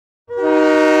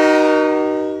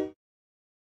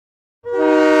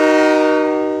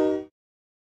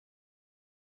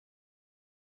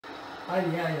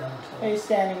88, I'm told. Who's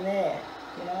standing there,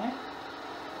 you know?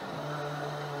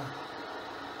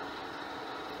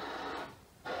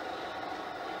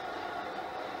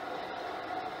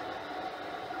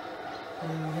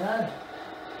 There we go.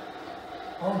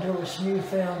 Onto its new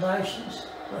foundations.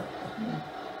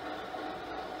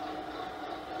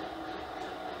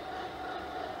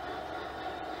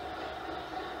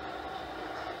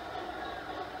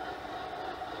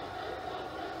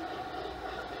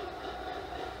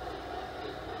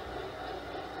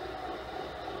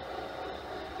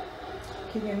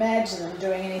 Can you imagine them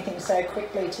doing anything so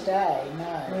quickly today?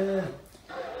 No. Yeah.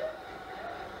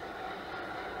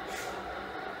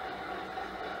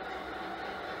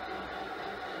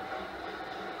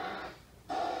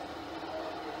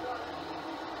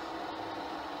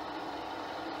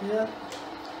 Yep.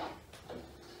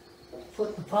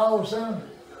 Put the poles in,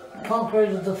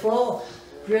 concreted the floor,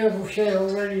 beautiful shed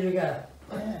all ready to go.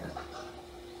 Yeah.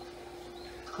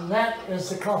 And that is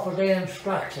the coffer dam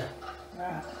structure.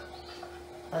 Right.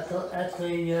 At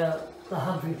the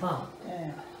Humphrey pump.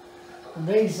 Yeah. And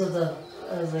these are the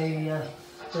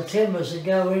timbers that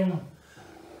go in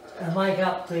and make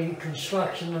up the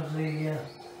construction of the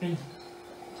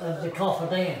coffer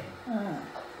dam. Mm.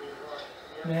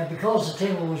 Now, because the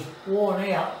timber was worn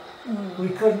out, we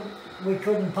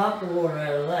couldn't pump the water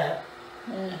out of that,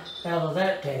 out of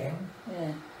that dam,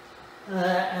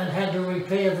 and had to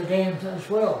repair the dam as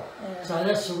well. Yeah. So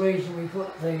that's the reason we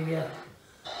put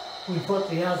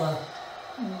the other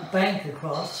bank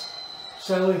across,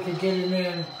 so we could get in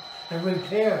there and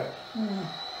repair it.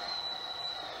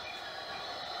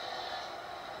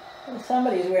 Well,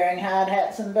 somebody's wearing hard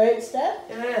hats and boots, Dad.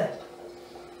 Yeah.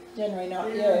 Generally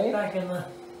not Yeah, you. back in the,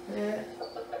 yeah.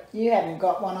 You haven't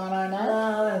got one on, I know.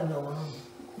 No, I haven't got one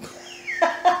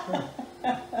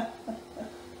on.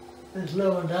 There's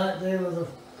Lou and Dart there with the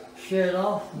shirt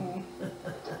off.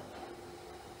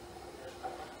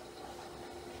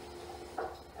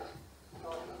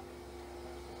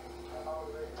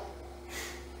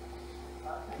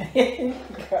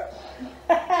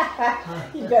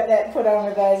 You got that put on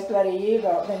with those bloody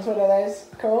U-bolt things. What are those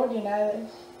called? You know?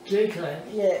 G-clamp.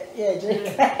 Yeah,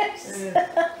 G-clamps.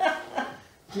 Yeah.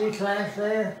 G-clamp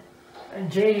there.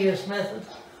 Ingenious method.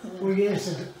 We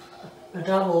used a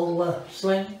double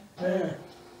sling there.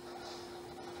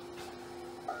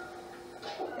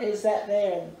 Is that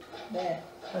there and there?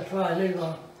 That's right,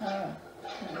 Levi. Oh.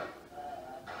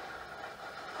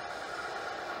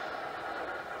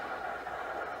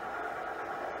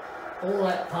 All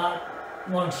that part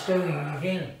wants doing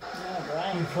again. Oh,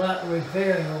 great. You flat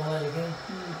repairing all that again.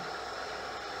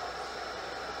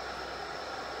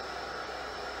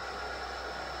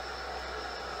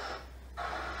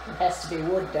 It has to be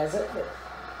wood, does it?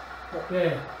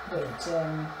 Yeah.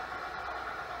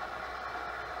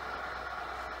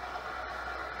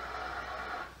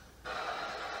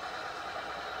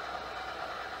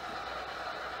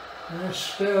 And it's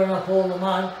stirring up all the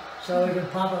mud so we can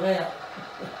pump it out.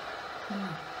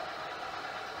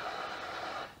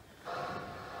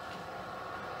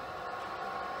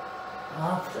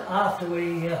 After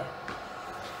we...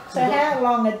 So how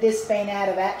long had this been out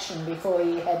of action before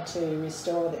you had to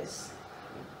restore this?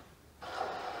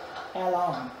 How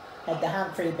long had the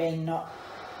Humphrey been not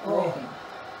working?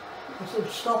 It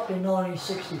stopped in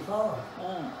 1965.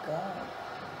 Oh, God.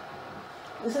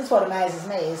 This is what amazes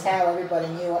me, is how everybody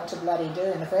knew what to bloody do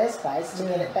in the first place to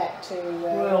get it back to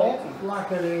well, working.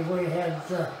 luckily we had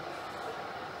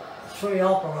 3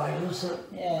 operators that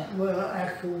were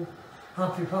actual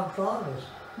Humphrey pump drivers.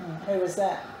 Who was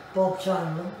that? Bob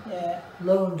Chamberlain,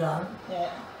 Lou and Dunn,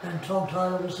 and Tom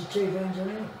Taylor was the chief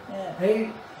engineer.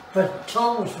 But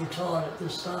Tom was retired at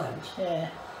this stage,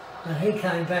 and he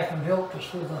came back and helped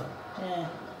us with the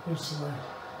installation.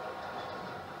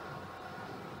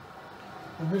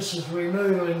 And this is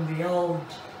removing the old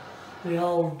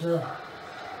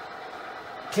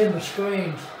timber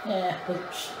screens that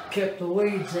kept the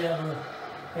weeds out of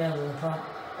the pump.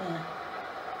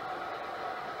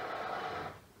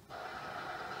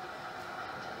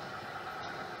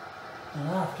 And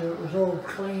after it was all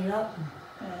cleaned up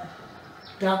and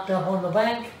dumped up on the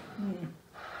bank,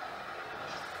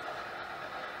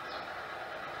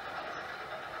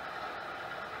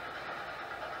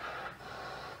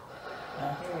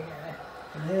 Here we go.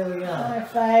 and here we are. My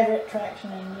favourite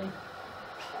traction engine.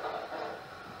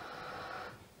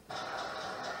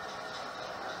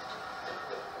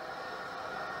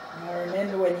 I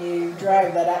remember when you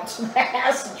drove that up to the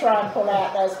house to try and pull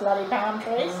out those bloody palm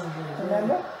trees.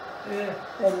 Remember? Yeah.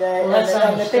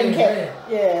 And the thing kept,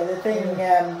 the thing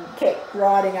kept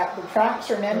riding up the trunks.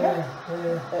 Remember?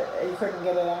 Yeah. You couldn't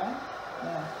get it out.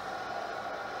 Yeah.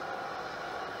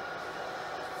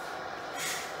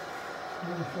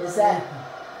 Is that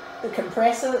the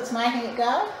compressor that's making it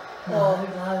go? No,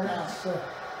 that's... I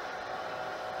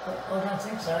don't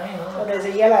think so, hang on. Well, there's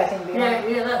a yellow thing behind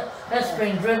it. Yeah, that's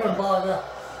been driven by the...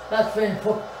 That's been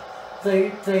put...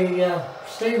 The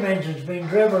steam engine's been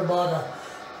driven by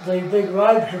the big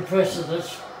road compressor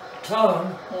that's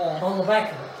towing on the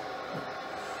back of it.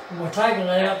 And we're taking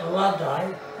it out to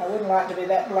Loveday. I wouldn't like to be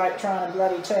that bloke trying to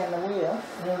bloody turn the wheel.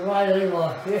 Really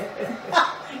like, yeah.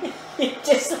 You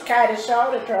dislocate a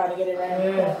shoulder trying to get it around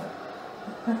the corner.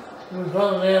 We've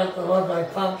got it out the Loveday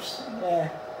pumps. Yeah.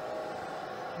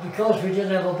 Because we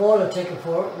didn't have a boiler ticket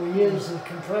for it, we used the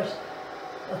compressor.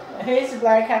 Who's the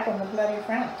bloke up on the bloody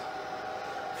front?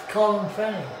 Colin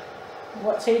Fanning.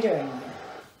 What's he doing?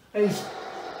 He's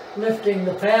lifting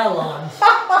the power lines.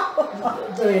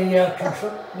 Not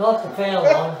the power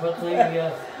lines, but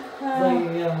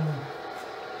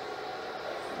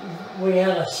we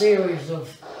had a series of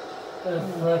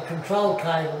control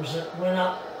cables that went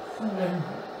up and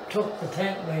took the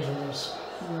tank measurements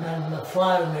and the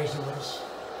flow measurements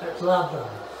at Loveday.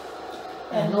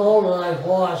 And all of those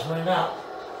wires went up.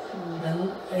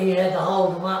 And he had to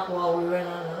hold them up while we went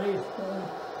underneath.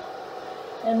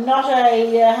 And not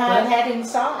a hard hat in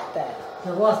sight, though.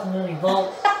 There wasn't any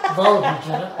voltage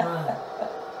in it, no.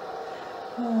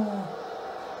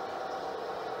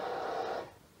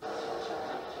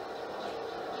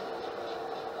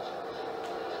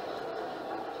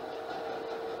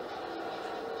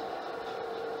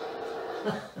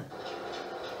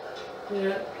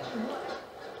 Yeah.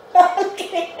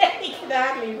 He could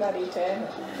hardly bloody turn it.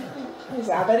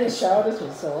 I bet his shoulders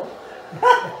were sore.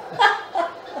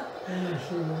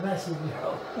 She was a massive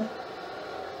girl.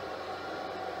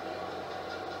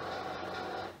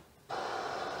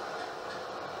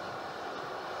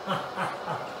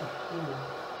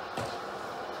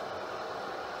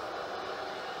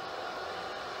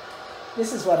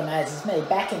 This is what amazes me,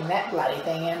 backing that bloody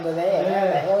thing under there. How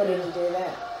the hell did you do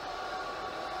that?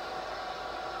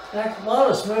 While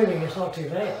it's moving, it's not too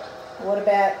bad. What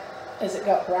about, has it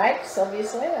got brakes,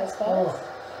 obviously, I suppose?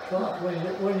 Oh,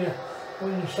 right. When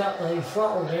you shut the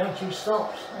throttle down, she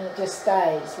stops. And it just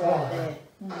stays right there.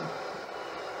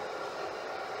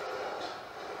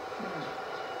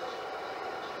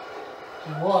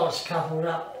 And while it's coupled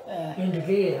up into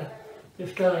gear,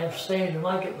 it's got to have steam to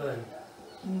make it move.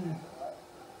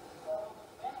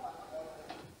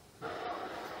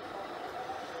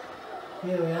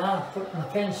 Here we are, putting the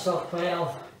penstock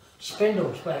valve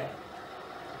spindles back.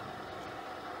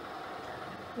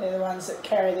 They're the ones that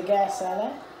carry the gas, are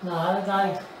they? No,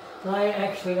 they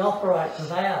actually operate the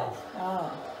valve.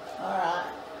 Oh, alright.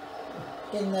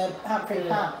 In the Humphrey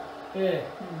pump? Yeah.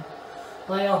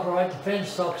 They operate the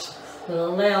penstocks that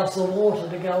allows the water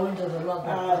to go into the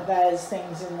Loveday. Oh, those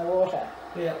things in the water?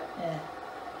 Yeah. Yeah.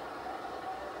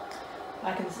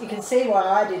 You can see why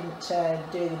I didn't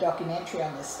do the documentary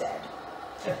on this, Dad.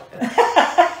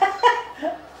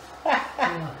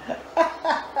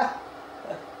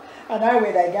 I know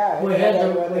where they go. We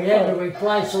had to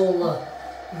replace all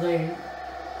the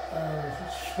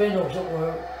spindles that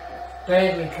were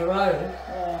badly corroded,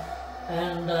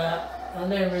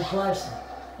 and then replace them.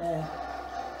 Yeah.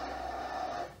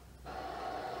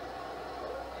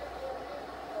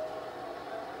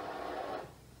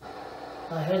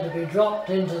 They had to be dropped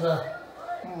into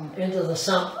the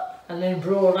sump and then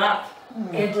brought up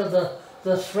into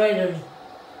the threaded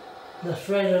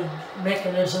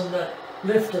mechanism that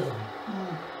lifted them.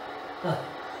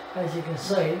 As you can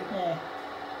see. Yeah.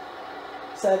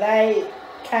 So they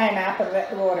came up and let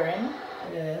the water in.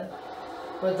 Yeah.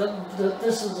 But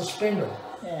this is the spindle.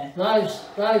 Yeah. Those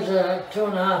are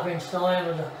 2.5 inch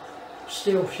diameter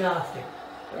steel shafting.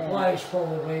 It weighs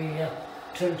probably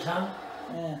 2 ton.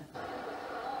 Yeah.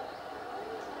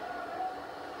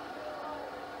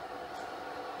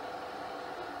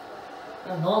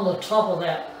 And on the top of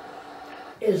that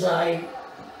is a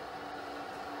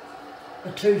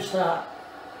two-start,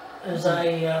 is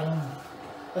a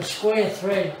square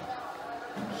thread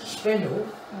spindle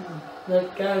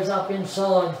that goes up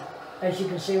inside, as you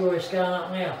can see where it's going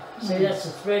up now. See, that's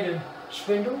the threaded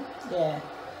spindle? Yeah.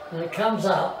 And it comes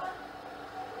up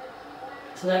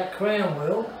to that crown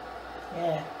wheel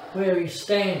where he's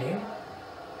standing,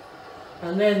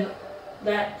 and then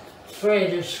that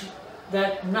thread is,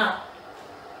 that nut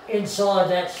inside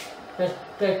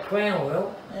that crown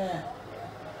wheel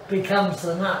becomes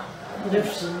the nut,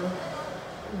 lifts and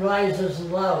raises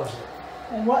and lowers it.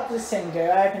 And what does this thing do?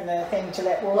 Open the thing to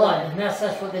let water Right, in? and that's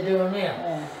what they're doing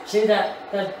now. See that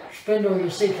spindle you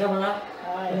see coming up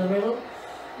in the middle?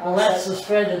 Well, that's the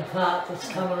threaded part that's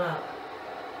coming up.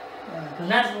 And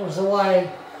that was the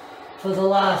way for the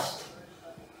last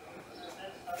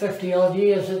 50 odd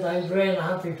years that they ran the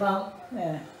Humphrey pump,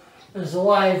 is the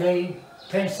way the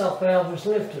penstock valve was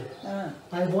lifted.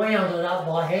 They wound it up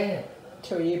by hand.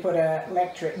 Till you put an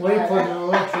electric motor. We put an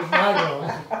electric motor on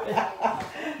it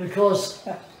because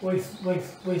we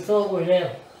thought we'd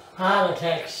have heart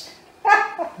attacks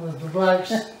with the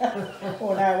blokes.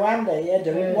 Well, no wonder, you had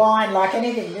to whine like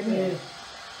anything, didn't you?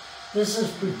 This is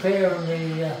preparing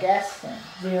the gas tank.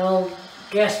 The old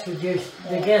gas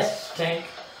the gas tank.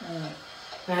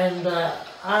 And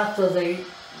after the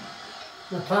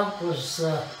pump was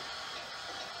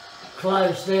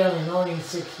closed down in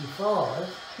 1965,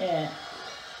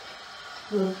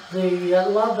 the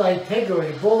Loveday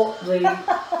Piggery bought the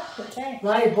tank.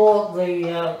 They bought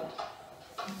the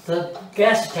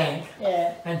gas tank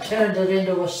and turned it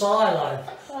into a silo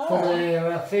for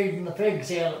their feeding the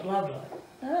pigs out at Loveday.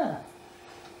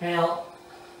 Now,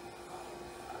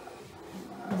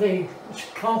 the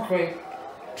concrete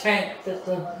tank that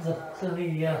the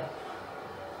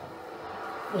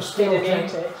steel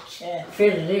tank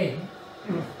fitted in,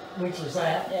 which is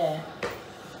that,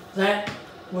 that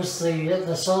was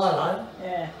the silo,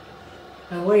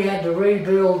 and we had to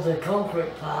rebuild the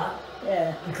concrete part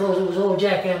because it was all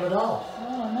jackhammered off.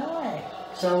 Oh no!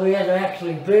 So we had to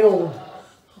actually build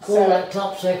all that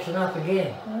top section up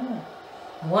again.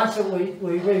 And once we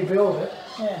rebuilt it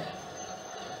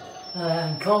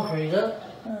and concreted it,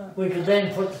 we could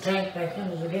then put the tank back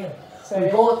in it again. So we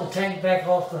bought the tank back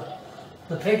off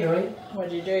the piggery. What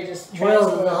did you do? Just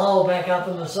welded the hole back up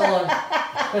in the side.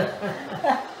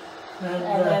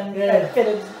 and then it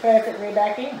fitted perfectly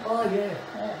back in. Oh yeah.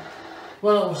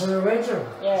 Well, it was an original.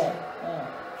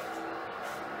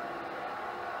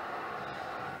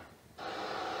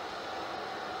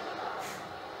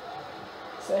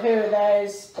 So who are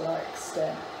those blokes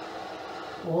then?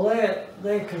 Well,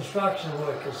 they're construction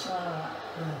workers.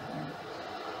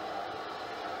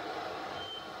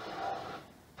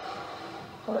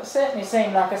 Well, it certainly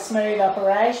seemed like a smooth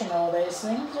operation, all these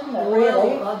things, didn't it? Well,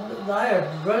 really? they are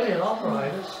brilliant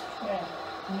operators.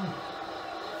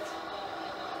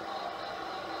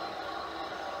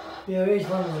 Yeah, he's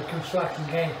one of the construction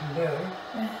gang from Berry.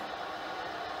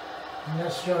 And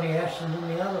that's Johnny Ashton in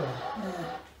the other one.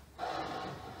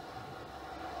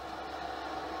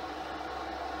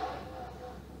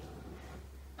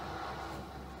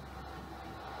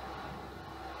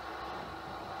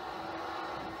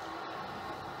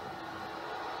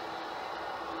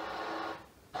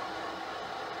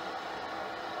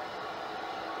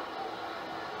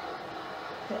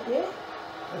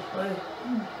 That's right.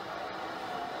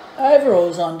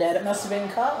 Overalls on, Dad. It must have been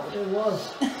cold. It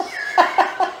was.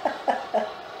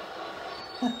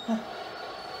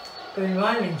 Been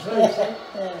raining too.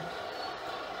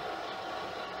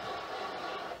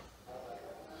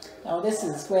 Oh, this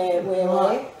is where we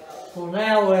are. Well,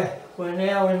 now we're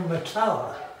now in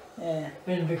Matoa,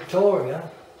 in Victoria,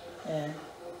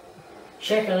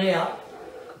 checking out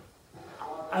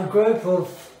a group of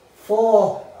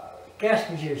 4 gas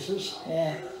producers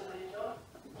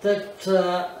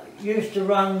that used to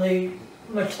run the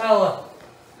Matoa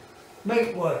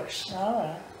meat works.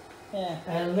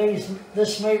 And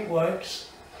this meat works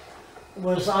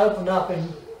was opened up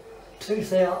in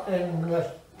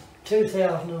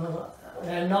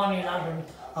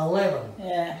 1911.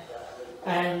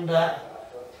 And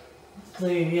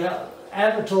the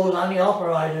abattoir only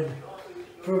operated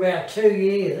for about 2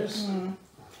 years.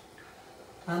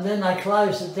 And then they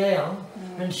closed it down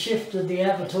and shifted the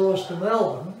abattoirs to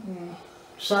Melbourne,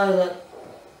 so that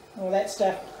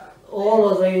all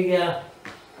of the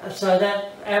so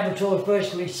that abattoirs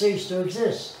virtually ceased to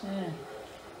exist.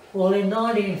 Well, in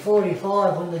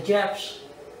 1945, when the Japs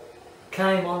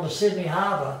came onto Sydney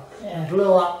Harbour and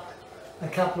blew up a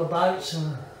couple of boats,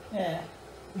 and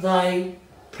they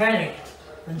panicked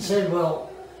and said, well,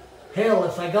 hell,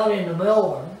 if they got into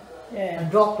Melbourne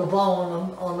and dropped a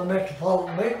bomb on the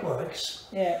Metropolitan Meatworks,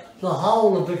 the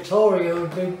whole of Victoria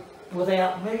would be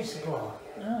without meat supply.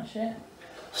 Oh, shit.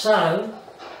 So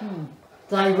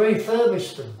they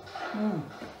refurbished them,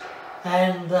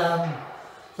 and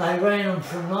they ran them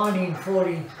from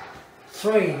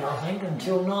 1943, I think,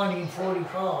 until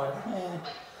 1945.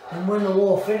 And when the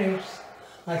war finished,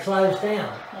 they closed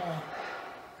down.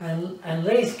 And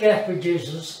these gas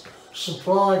producers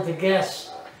supplied the gas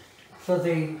for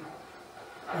the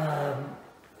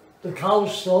coal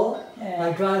store.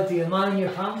 They drove the ammonia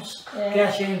pumps,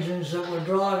 gas engines that were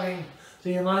driving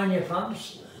the ammonia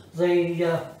pumps,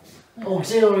 the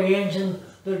auxiliary engine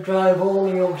that drove all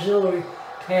the auxiliary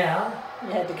power.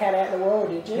 You had to cut out the wall,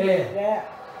 did you?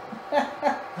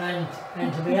 And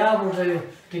to be able to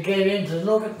get in to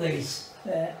look at these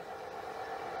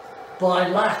by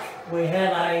luck we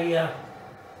had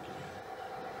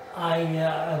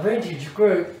a vintage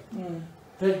group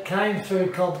that came through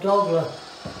COBDOGLA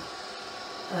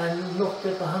and looked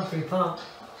at the Humphrey pump.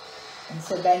 And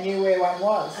said they knew where one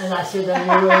was. And I said they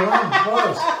knew where one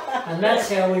was. And that's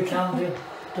how we come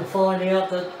to find out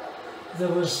that there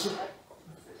was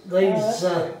these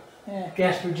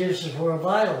gas producers were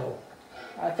available.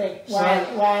 I think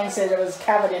Wayne said it was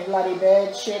covered in bloody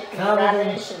bird shit and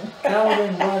rubbish. Covered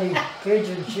in bloody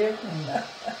pigeon shit and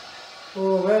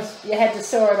all the rest. You had to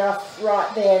saw it off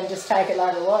right there and just take it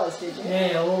like it was, did you?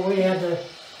 Yeah, well we had to,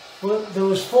 there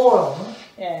was 4 of them.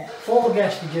 Yeah. 4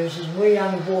 gas producers and we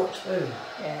only bought 2.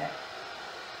 Yeah.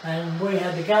 And we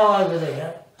had to go over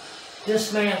there,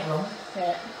 dismantle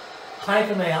them, take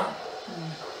them out,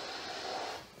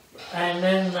 and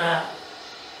then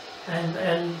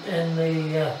and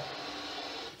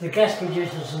the gas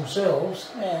producers themselves,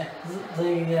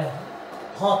 the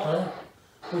hopper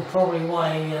would probably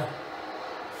weigh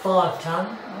 5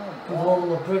 tonne with all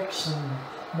the bricks and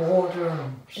mortar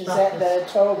and stuff. Is that the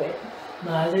tall bit?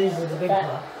 No, these are the big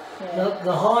part.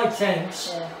 The high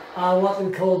tanks are what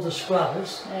we call the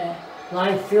scrubbers.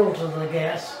 They filter the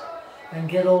gas and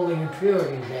get all the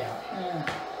impurities out.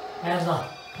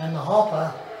 And the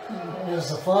hopper is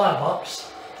the firebox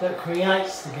that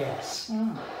creates the gas.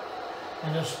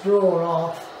 And it's drawn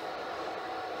off,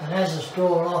 and as it's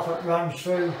drawn off it runs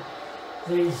through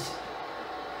these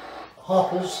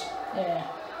hoppers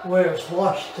where it's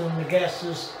washed and the gas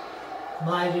is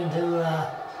made into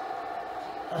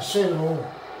a suitable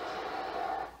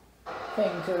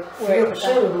thing to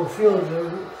suitable fuel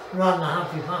to run the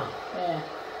Humphrey pump. Yeah.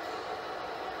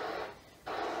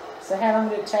 So how long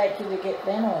did it take you to get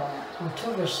them all out? It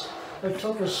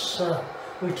took us,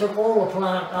 we took all the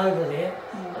plant over there,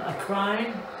 a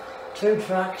crane, 2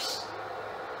 trucks,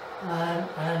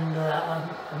 and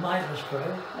a maintenance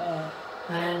crew,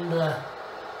 and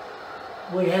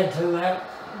we had to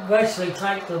basically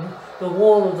take the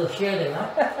wall of the shed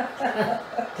out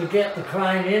to get the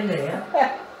crane in there,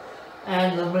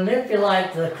 and to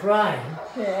manipulate the crane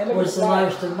was the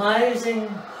most amazing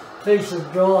piece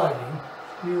of driving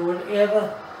you would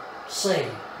ever see.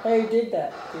 Who did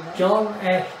that? Do you know? John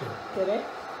Ashton. Did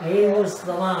he? He was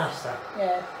the master.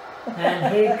 Yeah.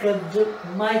 And he could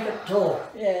make it talk.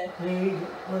 Yeah. He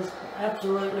was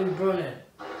absolutely brilliant.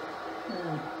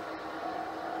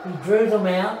 He drew them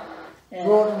out,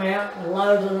 brought them out, and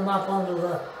loaded them up onto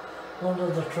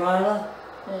the trailer,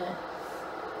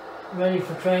 ready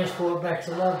for transport back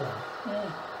to Loveday.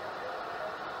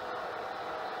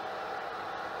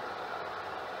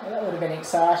 Well, that would have been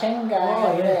exciting going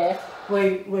over there.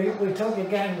 We took a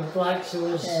gang of blokes. There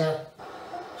was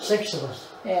 6 of us.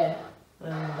 Yeah.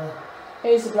 And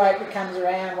who's the bloke that comes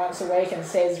around once a week and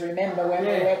says, "Remember when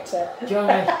we went to..." John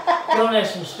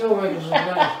Ashton still reckons it's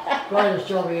the greatest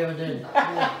job he ever did.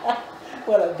 Yeah.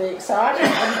 Well, it'd be exciting,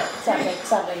 wouldn't it?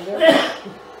 Something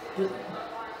good.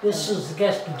 This is the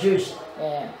gas producer.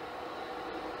 Yeah.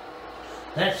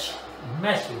 That's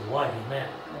massive weight in that.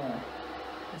 Yeah.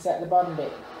 Is that the bottom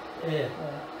bit? Yeah.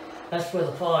 That's where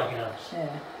the fire goes.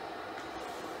 Yeah.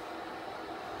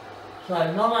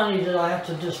 So not only did I have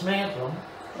to dismantle them,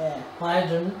 I had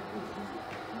to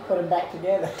put them back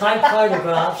together. Take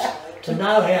photographs to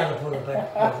know how to put them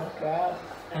back together. God.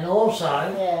 And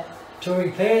also to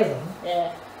repair them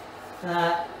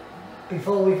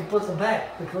before we could put them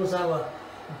back, because they were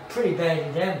pretty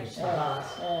badly damaged in the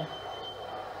past.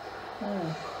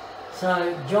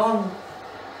 So John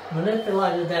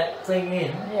manipulated that thing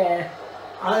in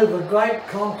over great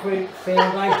concrete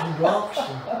foundation blocks.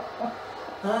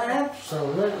 And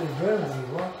absolutely brilliant he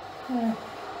was.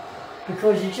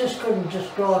 Because you just couldn't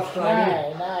just drive straight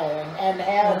in. No, and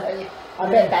how, I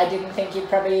bet they didn't think you'd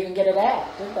probably even get it out,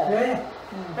 did they?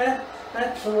 Yeah,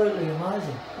 absolutely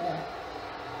amazing.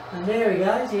 And there he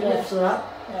goes, he lifts it up,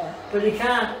 but he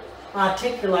can't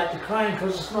articulate the crane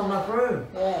because there's not enough room.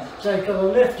 So you've got to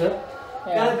lift it,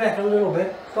 go back a little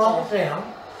bit, drop it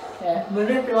down,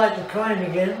 manipulate the crane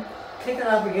again, pick it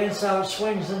up again so it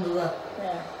swings into the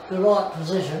right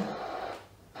position.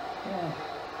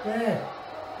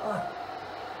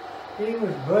 He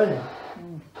was brilliant.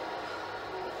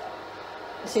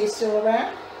 Is he still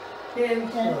around? Yeah, he's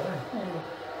still around.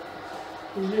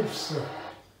 He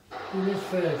lives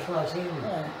fairly close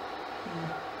here.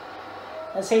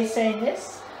 Has he seen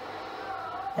this?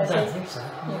 I don't think so.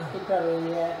 No. He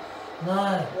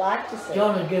probably like to see.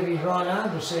 John would give his right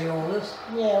arm to see all this.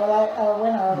 Yeah,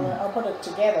 well, I'll put it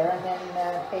together and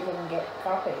then people can get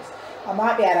copies. I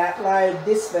might be able to upload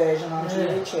this version onto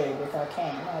YouTube if I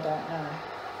can. I don't know.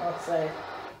 I'll see.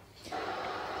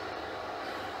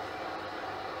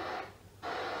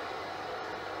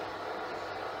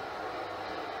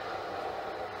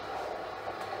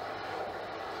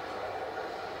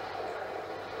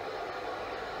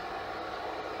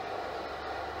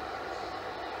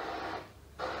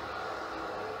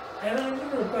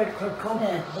 look at the great concrete,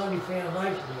 there's only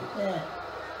foundation here. Yeah.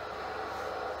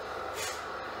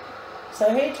 So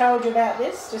who told you about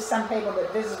this? Just some people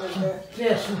that visited the...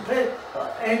 Yeah, some people,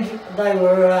 they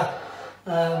were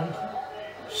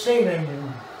steam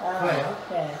engine crowd.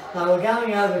 Yeah. They were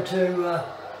going over to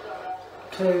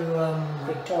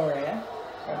Victoria.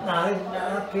 no,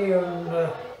 up here in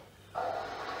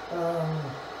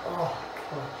oh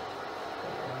God,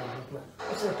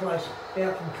 what's that place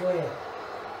out from Clare?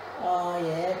 Oh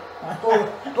yeah.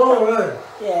 Boolaroo.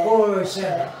 Yeah. Boolaroo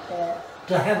Centre. Yeah.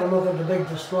 To have a look at the big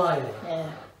display there. Yeah.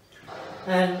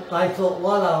 And they thought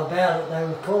while they were about it, they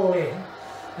would call in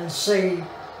and see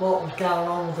what was going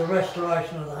on with the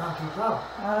restoration of the Humphrey pump.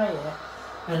 Oh yeah.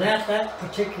 And at that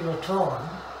particular time,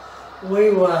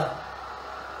 we were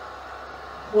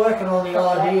working on the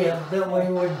idea that we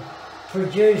would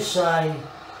produce a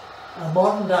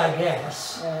modern day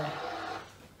gas,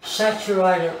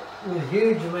 saturate it with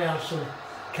huge amounts of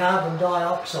carbon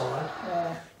dioxide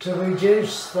to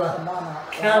reduce the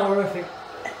calorific,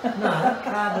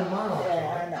 carbon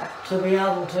monoxide, to be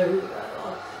able to,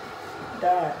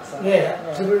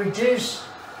 to reduce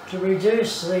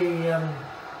the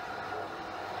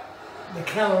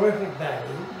calorific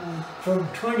value from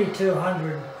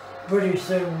 2,200 British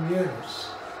thermal units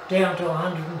down to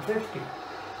 150.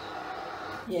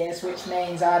 Yes, which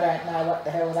means I don't know what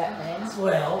the hell that means.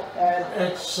 Well,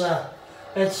 it's a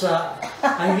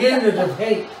unit of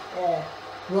heat. Yeah.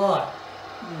 Right.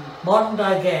 Modern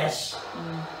day gas,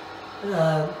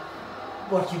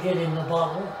 what you get in the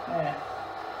bottle,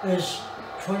 is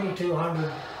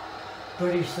 2,200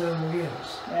 British thermal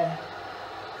units. Yeah.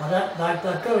 Well,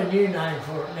 they've got a new name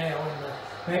for it now in the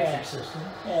metric system.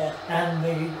 Yeah. And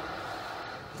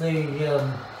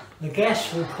the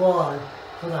gas required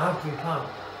for the Humphrey pump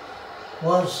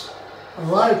was a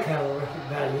low calorific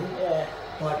value,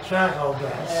 like charcoal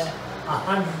gas,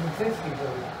 150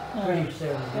 British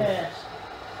thermal units.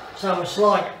 So it's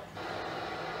like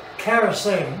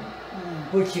kerosene,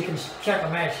 which you can chuck a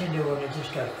match into and it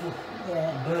just goes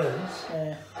and burns,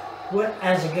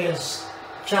 as against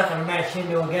chucking a match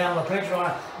into a gallon of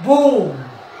petrol, boom,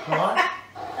 right?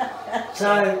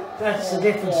 So that's the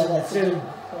difference in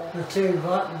the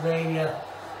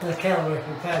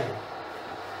calorific value.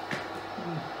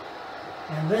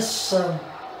 And this you've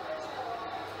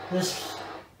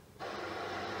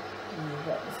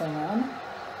got the thing on.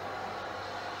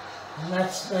 And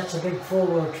that's a big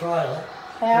 4-wheel trailer.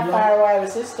 How far away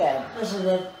was this, Dad? This is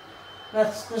at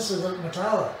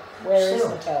Matoa. Where is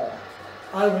Matoa?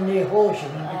 Over near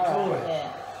Horsham in Victoria.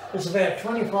 Yeah. It's about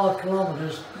 25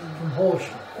 kilometres from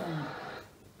Horsham.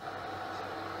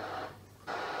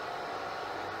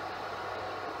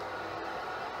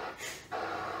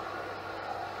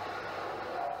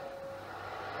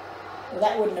 Well,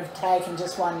 that wouldn't have taken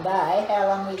just one day. How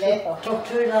long were you there for? It took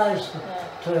 2 days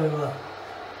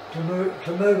to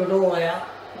move it all out,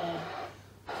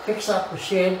 fix up the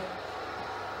shed,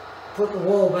 put the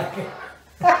wall back in,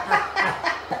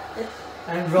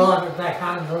 and drive it back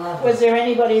home to London. Was there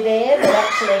anybody there that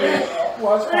actually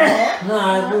was from there?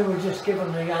 No, we were just given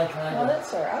the okay Oh,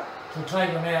 that's all right. to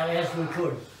take them out as we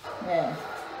could. Yeah.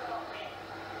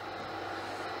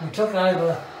 We took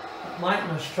over a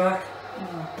maintenance truck,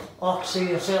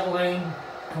 oxy, acetylene,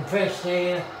 compressed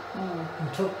air,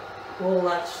 and took all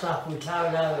that stuff we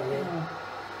towed over there.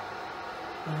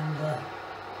 And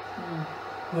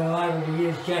we were able to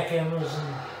use jackhammers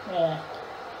and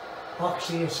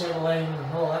oxy, acetylene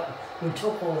and all that. We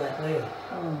took all that there.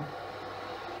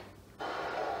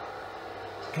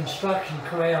 Construction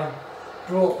crowd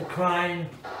brought the crane,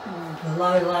 the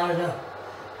low loader,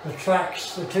 the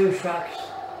trucks, the 2 trucks,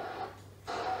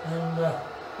 and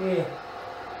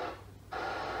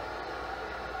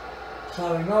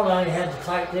so we not only had to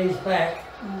take these back,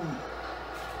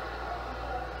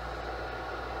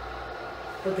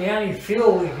 but the only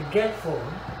fuel we could get for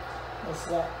them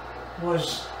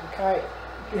was coke.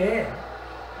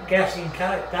 Gas in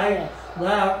coke. They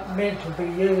are meant to be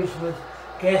used with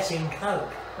gas in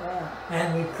coke,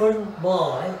 and we couldn't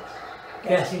buy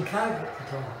gas in coke at the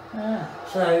time.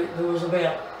 So there was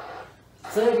about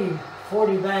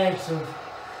 30-40 bags of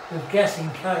gas in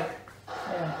coke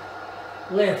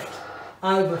left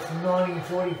over from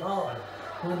 1945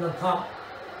 when the pump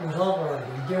was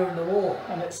operating during the war.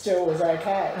 And it still was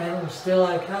okay. And it was still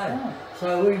okay.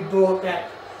 So we brought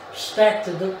that, stacked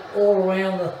it all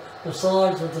around the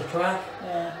sides of the truck,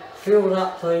 filled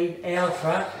up our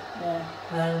truck,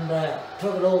 and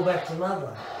took it all back to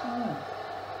Ludlow,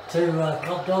 to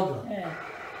COBDOGLA.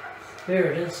 Here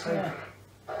it is.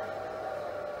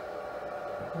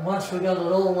 And once we got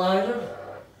it all loaded,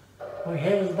 we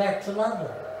headed back to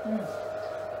Ludlow.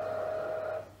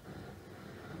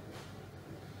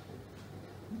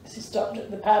 So you stopped at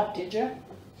the pub, did you?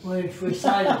 We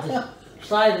stayed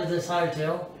at this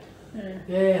hotel.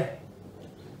 Yeah.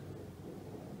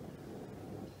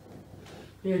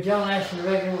 Yeah, John Ashton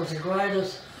reckoned it was the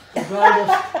greatest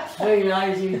 3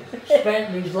 days he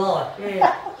spent in his life.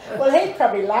 Yeah. Well, he'd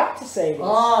probably love to see this.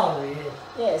 Oh,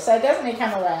 yeah. Yeah, so doesn't he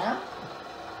come around?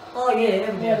 Oh,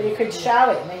 yeah. Yeah, but you could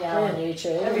show him, you know, on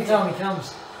YouTube. Every time he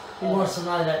comes, he wants to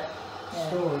know that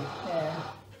story. Yeah.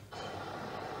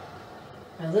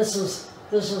 And this is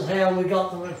how we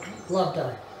got them at Club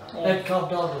Day, at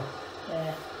COBDOGLA.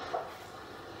 Yeah.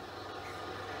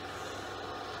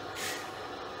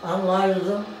 Unloaded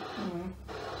them,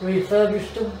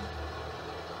 refurbished them,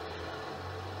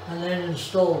 and then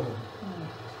installed them.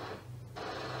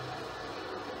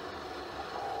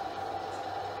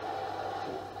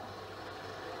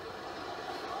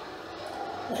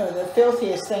 The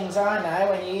filthiest things I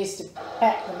know, when you used to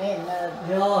pack them in, the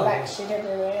black shit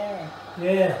everywhere.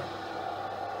 Yeah.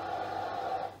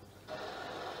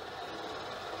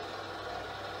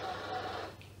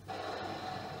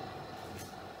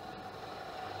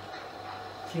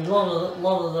 See, a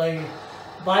lot of the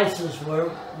bases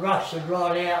were rusted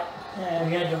right out. Yeah.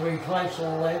 We had to replace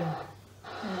all them.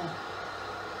 Yeah.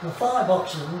 The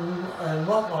fireboxes and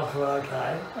whatnot were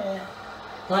okay. Yeah.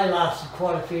 They lasted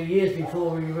quite a few years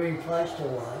before we replaced all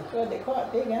those. God, they're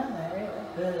quite big, aren't they,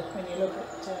 really? Yeah. When you look at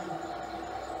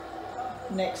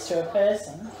next to a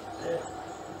person. Yeah.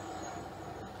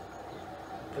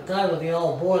 But they were the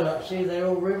old boiler, see, they're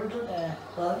all riveted. Yeah.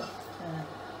 Those. Yeah.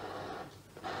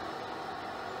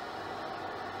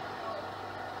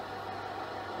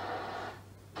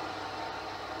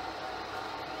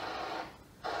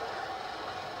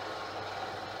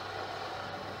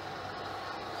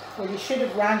 Well, you should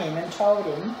have rung him and told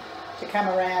him to come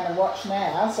around and watch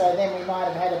now, so then we might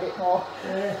have had a bit more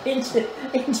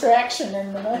interaction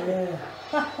in the movie. Yeah.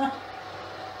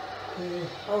 Yeah.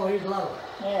 Oh, he'd love it.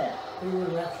 Yeah. He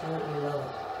would absolutely love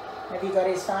it. Have you got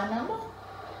his phone number?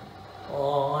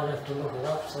 Oh, I'd have to look it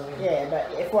up. So yeah, but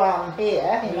if while I'm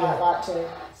here, he might like to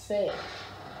see it.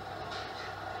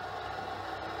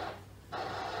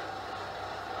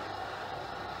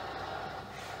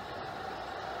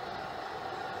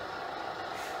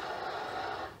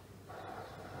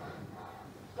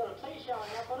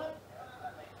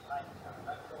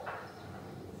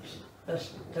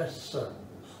 That's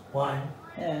Wayne.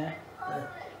 Yeah.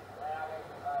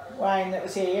 Wayne that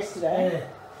was here yesterday. Yeah.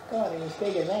 God, he was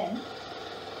bigger then.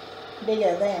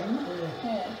 Bigger then.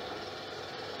 Yeah.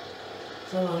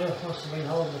 Someone else must have been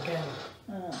holding the camera.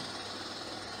 Oh.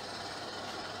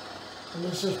 And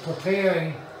this is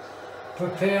preparing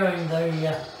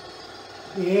the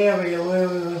area where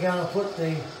we were going to put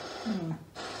the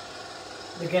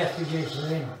gas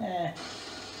reducers in. Yeah.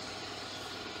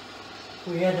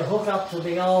 We had to hook up to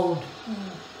the old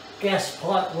gas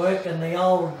pipe work and the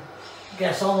old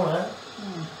gasometer.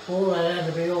 All that had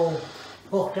to be all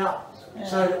hooked up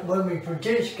so that when we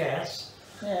produce gas,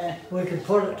 we could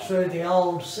put it through the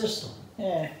old system.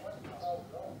 Yeah.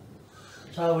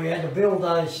 So we had to build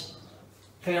those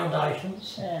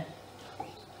foundations and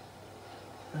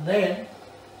then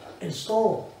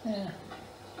install. Yeah.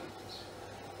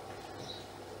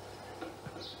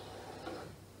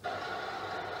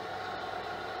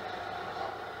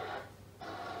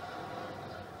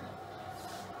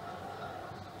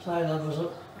 So there was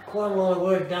quite a lot of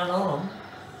work done on them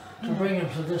to bring them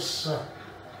to this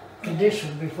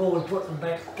condition before we put them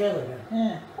back together again.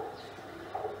 Yeah.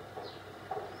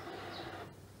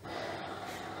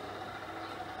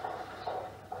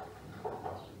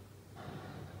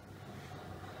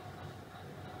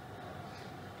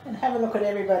 And have a look at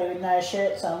everybody with no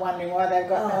shirts on, wondering why they've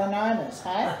got melanomas,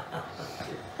 hey?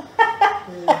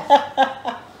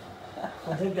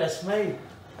 I think that's me.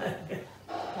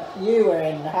 You were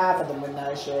in half of them with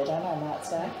no shirt on, I might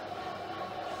say.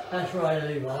 That's right,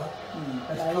 Levi.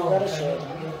 That's no, you've got a shirt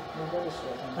on. You've got a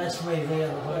shirt on. That's me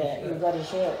there. Yeah, you've got a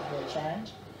shirt for a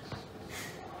change.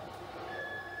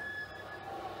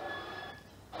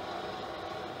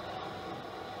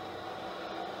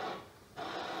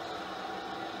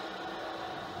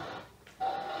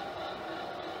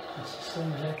 That's the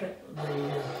same jacket.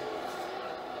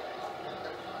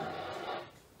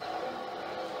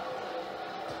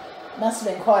 Must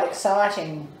have been quite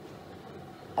exciting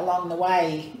along the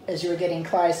way as you were getting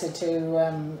closer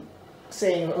to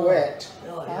seeing it worked.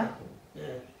 Oh, huh?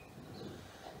 Yeah.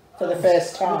 For the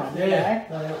first time, yeah. You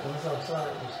know? No, it was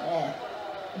exciting. Yeah.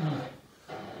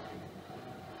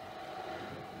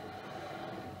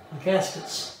 The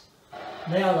gaskets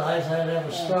nowadays they'd have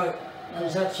a stroke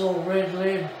because that's all red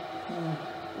lead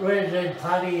red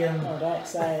putty and... Oh, don't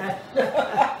say it.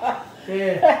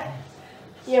 Yeah.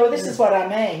 Yeah, well, this is what I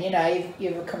mean. You know,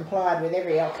 you've complied with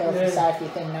every health and safety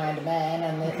thing known to man,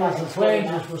 and because the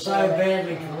flanges were so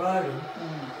badly corroded,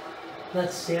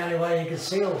 that's the only way you could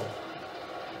seal them.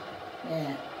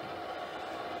 Yeah.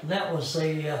 And that was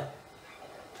the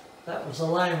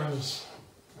layman's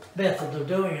method of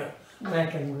doing it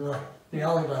back in the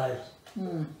old days.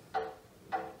 Mm.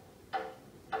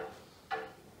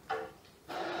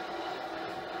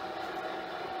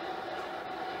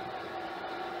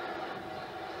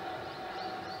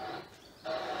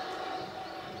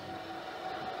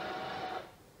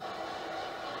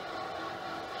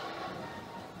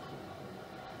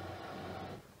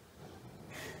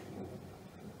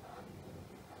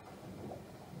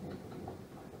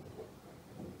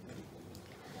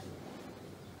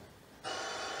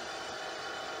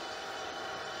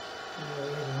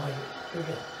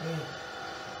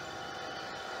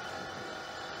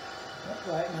 That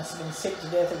bloke must have been sick to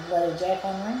death of bloody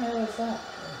jackhammering. How was that?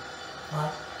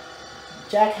 What?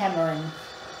 Jackhammering.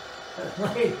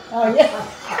 Me? Oh yeah.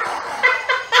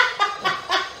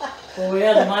 Well, we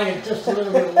had to make it just a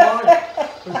little bit wider.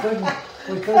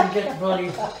 We couldn't get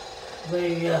bloody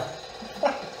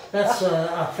that's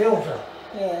a filter.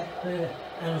 Yeah. Yeah,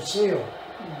 and a seal.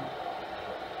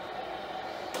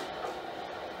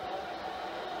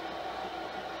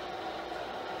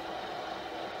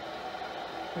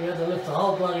 We had to lift the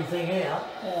whole bloody thing out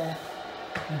and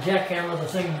jackhammer the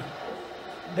thing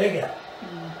bigger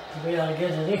to be able to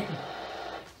get it in.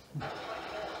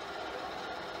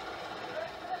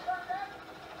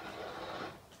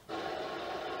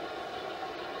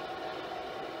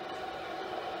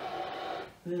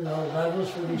 There's old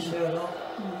Douglas with his shirt off.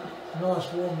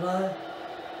 Nice warm day.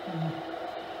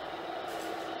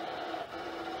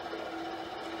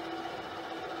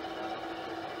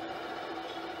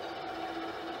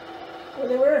 Well,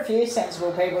 there were a few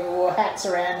sensible people who wore hats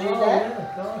around you, Dad.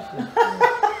 Yeah, gosh.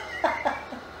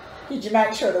 Did you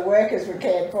make sure the workers were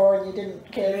cared for and you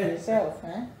didn't care for yourself,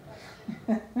 eh?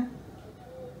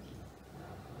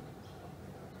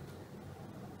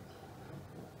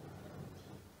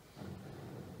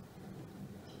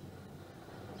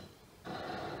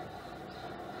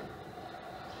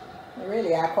 They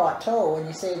really are quite tall when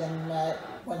you see them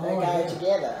when they go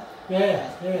together.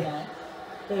 Yeah, yeah. You know.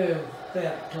 They're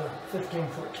about 15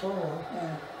 foot tall.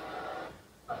 Yeah.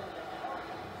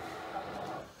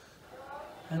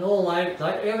 And all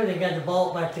everything had to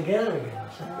bolt back together again.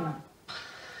 So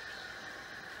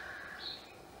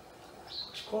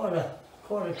it's quite a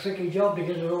tricky job to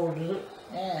get it all to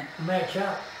match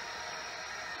up.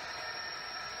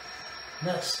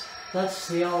 That's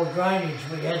the old drainage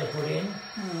we had to put in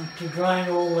to drain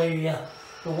all the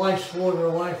wastewater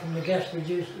away from the gas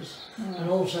producers and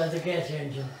also the gas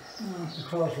engine.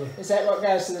 Is that what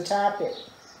goes to the tar pit?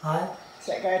 Hey? Does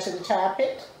that go to the tar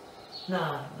pit?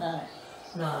 No. No.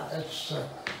 No, it's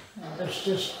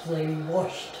just the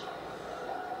washed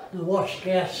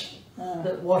gas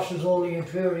that washes all the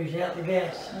impurities out the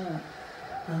gas,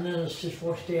 and then it's just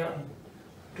washed out and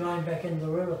drained back into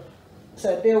the river.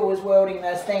 So Bill was welding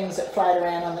those things that float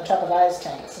around on the top of those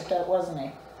tanks, wasn't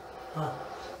he?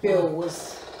 Bill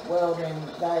was welding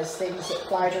those things that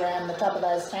float around the top of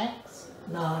those tanks?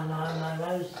 No,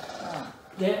 those.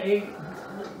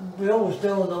 Bill was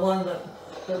doing the one that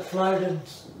floated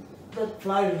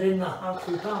in the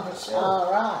Humphrey pump itself.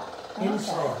 Oh, right.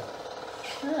 Inside.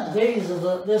 Okay.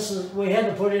 We had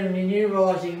to put in a new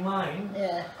rising main.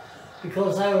 Yeah.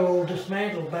 Because they were all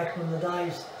dismantled back in the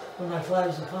days when they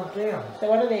closed the pump down. So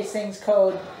what are these things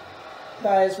called?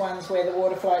 Those ones where the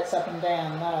water floats up and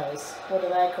down, those. What are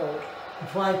they called? The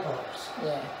play pipes.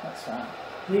 Yeah, that's right.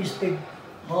 These big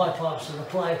high pipes are the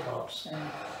play pipes.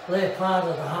 They're part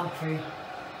of the Humphrey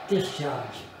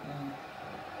discharge.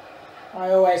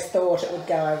 I always thought it would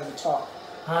go over the top.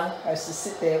 Huh? I used to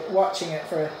sit there watching it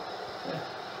for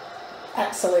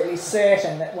absolutely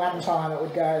certain that one time it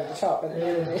would go over the top, but it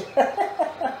never did.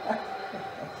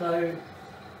 So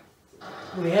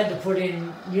we had to put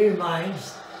in new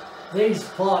mains. These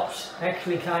pipes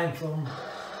actually came from,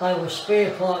 they were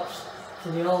spare pipes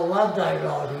to the old Loveday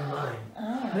riding main.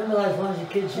 Oh. Remember those ones your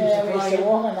kids used to play? Yeah, we used to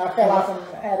walk and I fell off and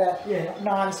had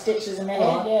 9 stitches in my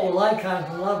head. Yeah. Well, they came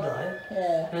from Loveday,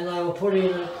 and they were put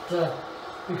in at,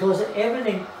 because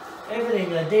everything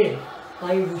they did,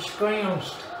 they were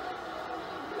scrounged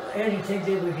anything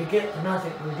that we could get for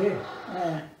nothing we did.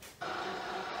 Yeah.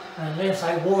 Unless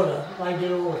they water, they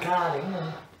did all the carting.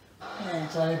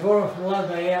 So they brought them from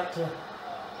Loveday out to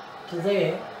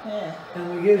there, and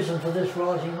we used them for this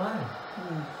rising main.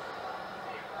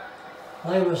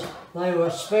 They were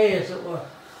spares that were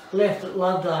left at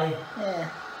Loveday. Yeah.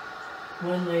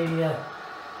 When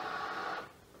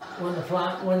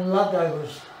Loveday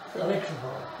was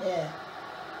electrified. Yeah.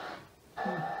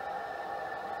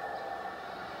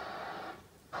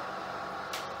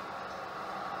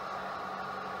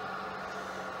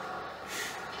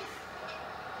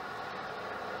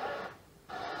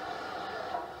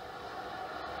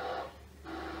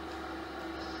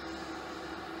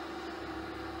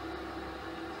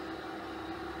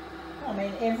 I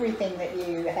mean, everything that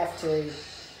you have to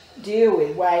deal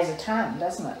with weighs a ton,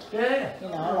 doesn't it? Yeah. You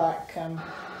know, like I'm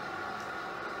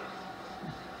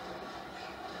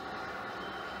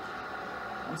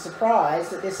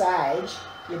surprised at this age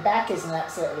your back isn't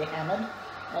absolutely hammered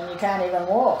and you can't even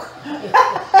walk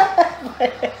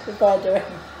by doing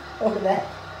all of that.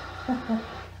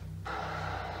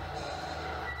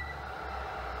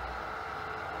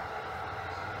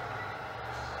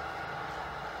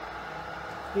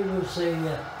 He was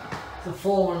the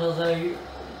foreman of the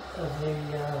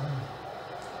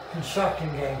construction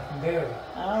gang from Berry.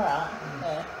 All right.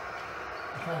 Yeah.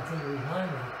 I can't think of his name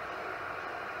now.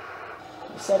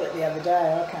 You said it the other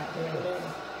day. I can't think of it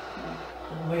either.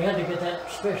 And we had to get that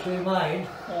specially made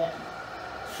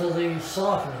for the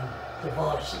siphoning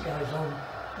device that goes on.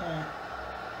 Yeah.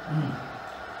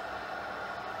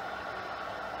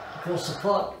 Of course, the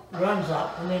pipe runs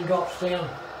up and then drops down,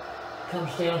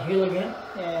 comes downhill again.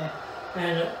 Yeah.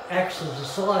 And it acts as a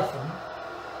siphon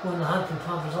when the Humphrey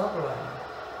pump is operating.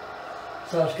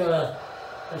 So it's got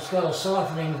a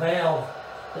siphoning valve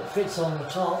that fits on the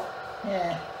top.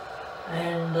 Yeah.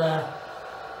 And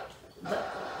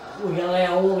we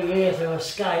allow all the air to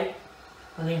escape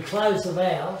and then close the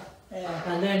valve.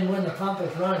 Yeah. And then when the pump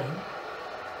is running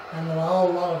and there's a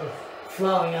whole lot of it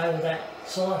flowing over that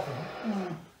siphon,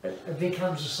 it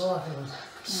becomes a siphon and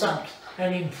sucks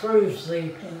and improves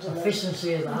the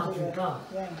efficiency of the Humphrey pump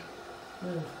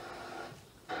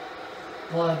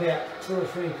by about 2 or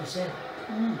 3%.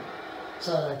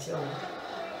 So they tell me.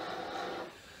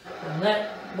 And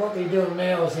that, what they're doing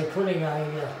now is they're putting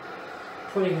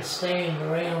a stand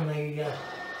around the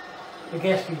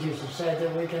gas producers so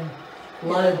that we can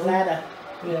load the ladder.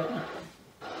 Yeah.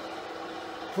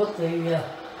 Put the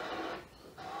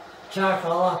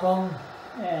charcoal up on.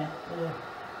 Yeah. Yeah.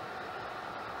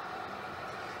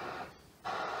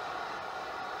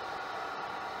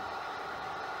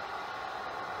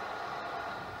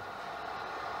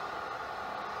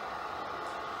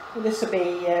 Well, this will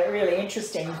be really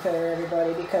interesting for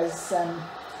everybody because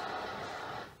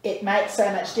it makes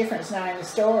so much difference knowing the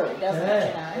story, doesn't it?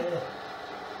 You know.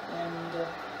 Yeah. And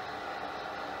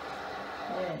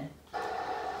yeah.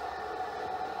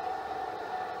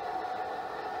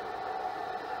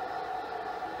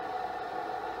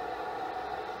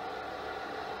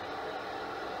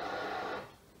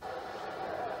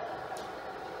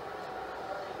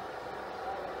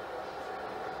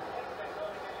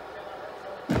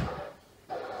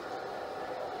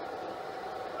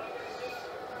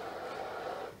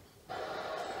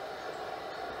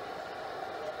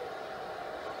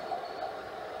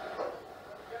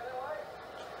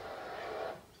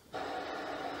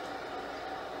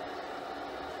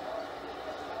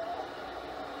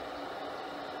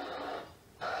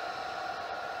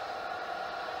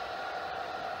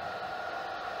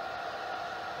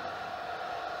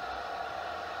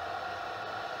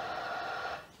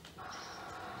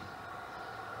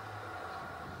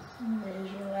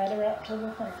 There's your ladder up to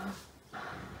the thing.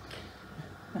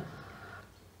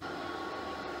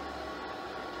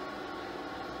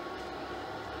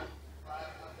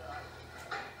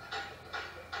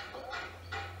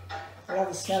 I love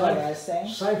the smell of those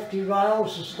things. Safety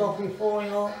rails to stop you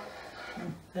falling off.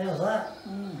 How's that?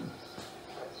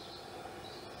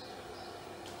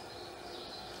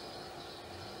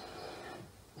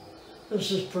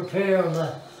 This is preparing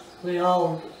the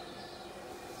old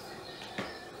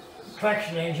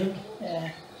traction engine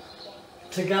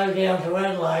to go down to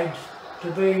Adelaide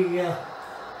to be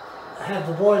have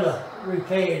the boiler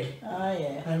repaired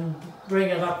and bring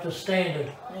it up to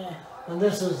standard. And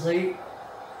this is the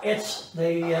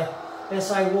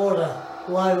SA Water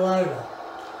low loader,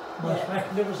 most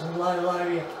magnificent low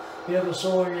loader you ever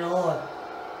saw in your life.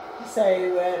 So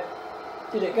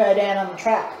did it go down on the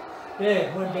truck? Yeah,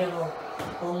 it went down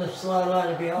on this low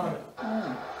loader behind it.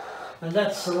 And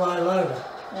that's the low loader.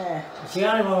 It's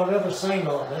the only one I've ever seen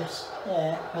like this.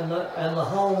 And the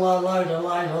whole low loader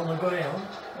laid on the ground.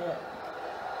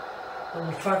 And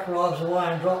the truck drives away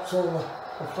and drops all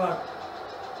the front.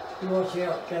 You watch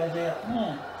how it goes out.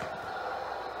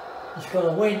 It's got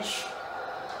a winch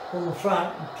on the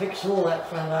front and picks all that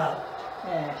front up.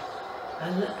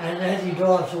 And as he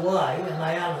drives away and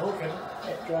they unhook it,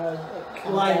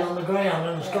 laid on the ground,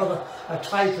 and it's got a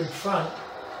tapered front,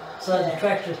 so the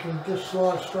tractor can just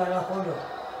slide straight up onto it.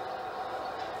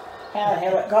 How the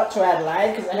hell it got to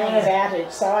Adelaide, because it hangs out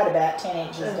each side about 10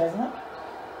 inches, doesn't it?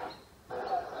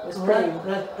 It's pretty...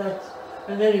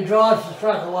 And then he drives the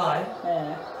truck away,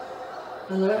 yeah.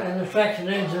 and the traction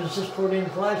engine is just put in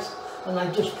place, and they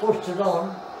just pushed it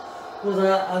on with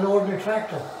an ordinary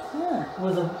tractor,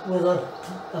 with a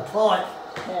pipe,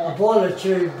 a boiler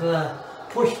tube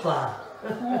push bar.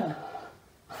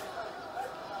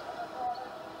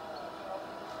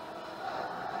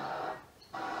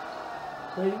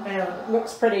 Now, it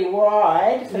looks pretty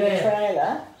wide for the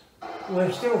trailer.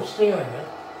 We're still steering it,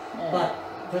 but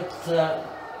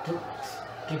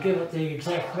to give it the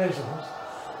exact measurements,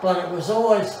 but it was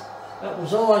always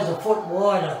a foot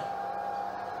wider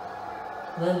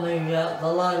than the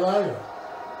low loader.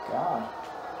 God.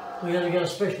 We had to get a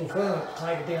special permit to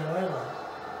take it down to Adelaide.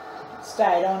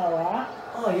 Stayed on all right?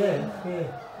 Oh yeah.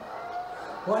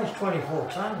 Weighs 24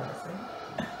 tonne, I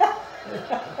think.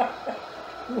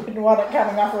 Wouldn't want it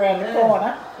coming up around the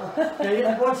corner.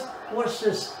 Watch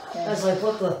this, as they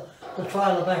put the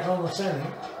trailer back on the semi.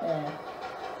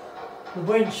 The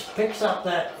winch picks up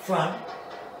that front,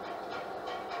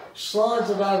 slides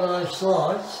it over those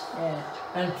slides,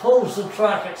 and pulls the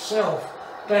truck itself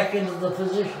back into the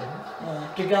position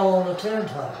to go on the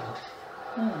turntable.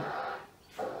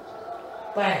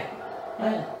 Bang!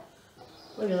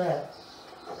 Look at that.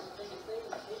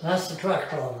 That's the truck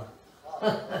driver.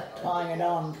 Tying it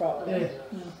on properly.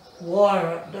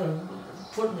 Wire it,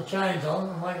 putting the chains on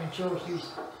and making sure she's...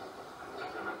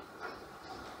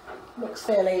 Looks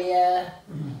fairly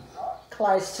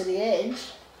close to the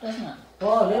edge, doesn't it?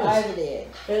 Oh, it is. Over the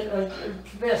edge.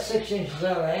 It's about 6 inches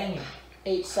overhanging.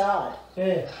 Each side?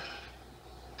 Yeah.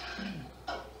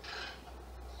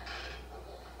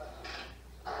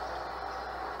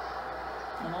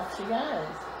 And off she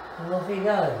goes. And off he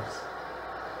goes.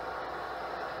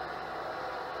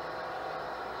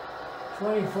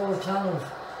 24 tonne of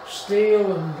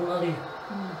steel and bloody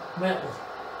metal.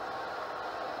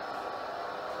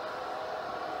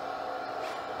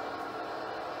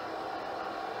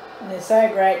 And they're so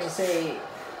great to see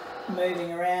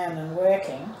moving around and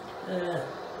working. Yeah.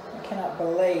 I cannot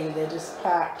believe they're just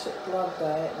parked at Log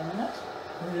Day at the minute.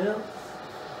 Yeah.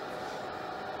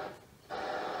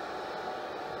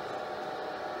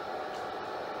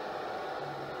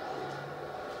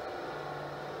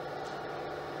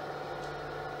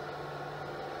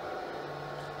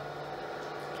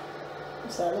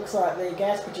 So it looks like the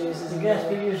gas producers... The gas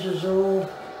producers are all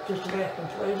just about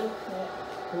completed.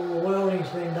 All the welding's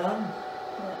been done.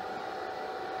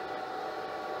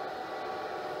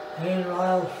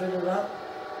 Handrails fitted up.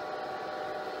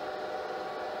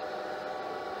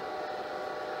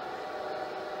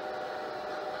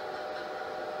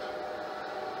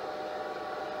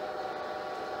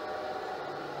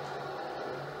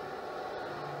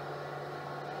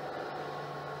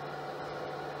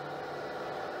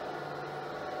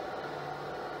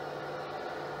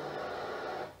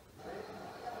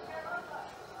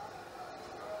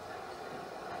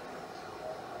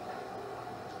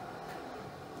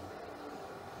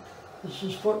 This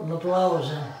is putting the blowers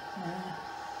in.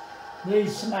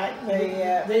 These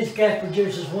gas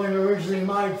producers weren't originally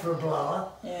made for a blower.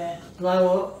 Yeah. They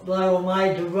were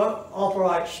made to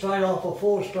operate straight off a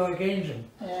 4-stroke engine.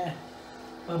 Yeah.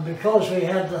 And because we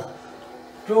had to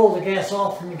draw the gas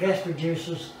off from the gas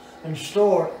producers and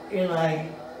store it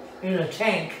in a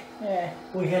tank,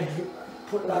 we had to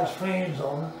put those fans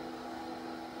on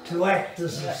to act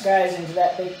as... That goes into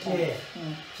that big tank.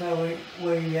 So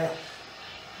we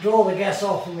draw the gas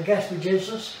off from the gas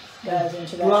producers,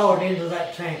 blow it into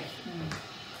that tank.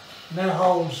 And that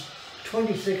holds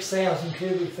 26,000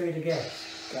 cubic feet of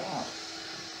gas. God.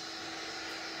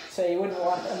 So you wouldn't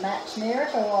want a match near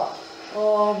it or what?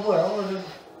 Oh, well, it'll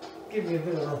give you a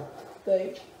bit of a...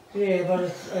 Beat. Yeah, but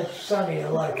it's only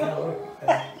a low calorie.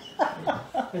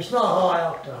 It's not high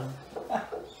octane.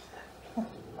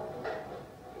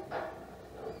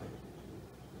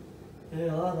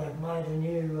 Yeah, they've made a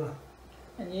new...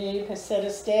 A new set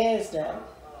of stairs down.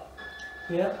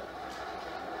 Yep.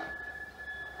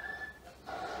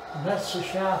 And that's the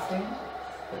shafting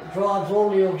that drives all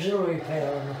the auxiliary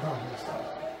power in the pump and stuff.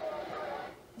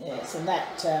 Yes, and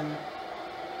that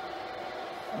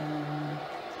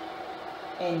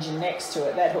engine next to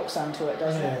it, that hooks onto it,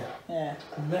 doesn't it? Yeah.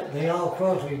 And the old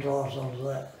Crosley drives onto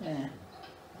that. Yeah.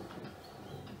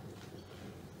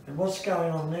 And what's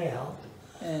going on now,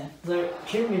 the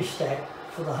chimney stack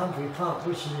for the Humphrey pump,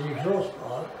 which is the exhaust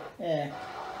pipe,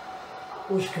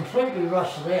 was completely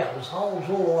rusted out. There's holes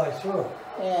all the way through it.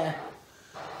 Yeah.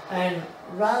 And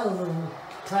rather than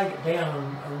take it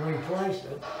down and replace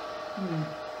it,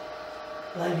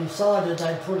 they decided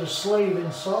they'd put a sleeve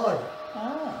inside it.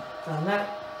 Oh. And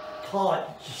that pipe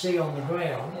that you see on the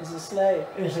ground is a sleeve.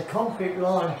 Is a concrete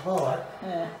lined pipe.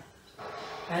 Yeah.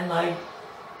 And they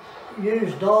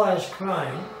used Dyer's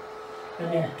crane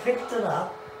and then picked it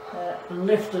up and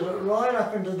lifted it right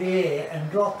up into the air and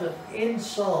dropped it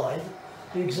inside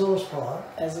the exhaust pipe.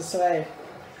 As a sleeve.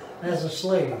 As a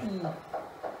sleeve.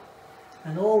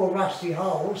 And all the rusty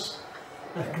holes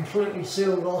are completely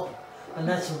sealed off, and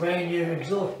that's a brand new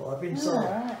exhaust pipe inside.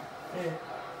 Oh, right. Yeah.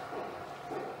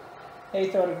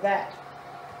 Who thought of that?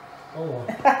 Oh,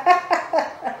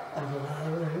 I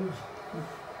don't know who.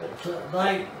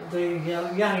 But the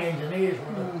young engineers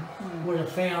would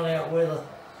have found out where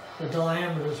the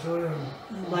diameters were, and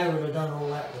they would have done all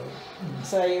that work.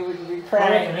 So you would be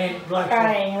praying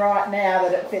right now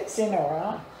that it fits in all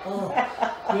right. Oh,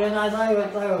 yeah, no,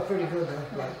 they were pretty good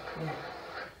though. Yeah.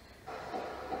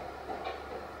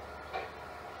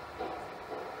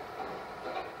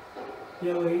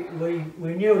 Yeah,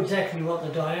 we knew exactly what the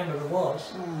diameter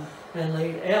was, and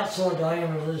the outside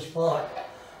diameter of this pipe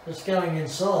that's going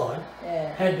inside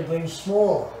had to be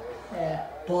smaller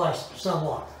by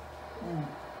somewhat,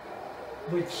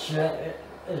 which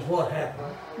is what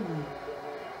happened.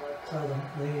 So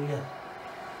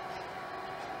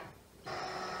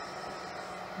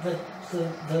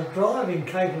the driving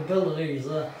capabilities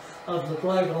of the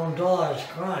bloke on Dyer's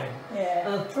crane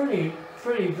are pretty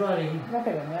bloody look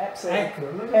at them, absolutely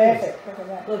accurate. Perfect. Look at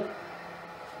that. Look.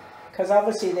 Because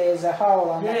obviously there's a hole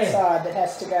on that side that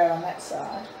has to go on that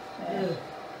side. Yeah.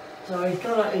 So he's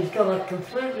got to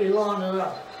completely line it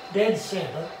up dead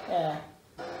centre. Yeah.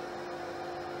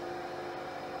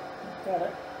 Got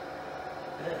it.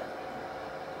 Yeah.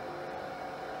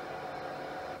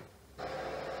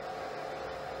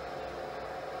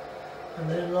 And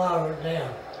then lower it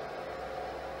down.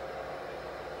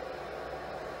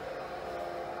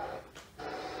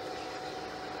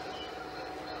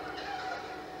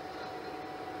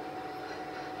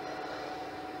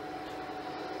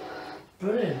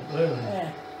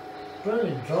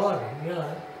 Brilliant driving, you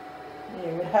know.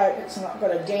 You would hope it's not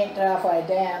got a dent halfway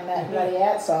down that bloody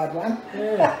outside one.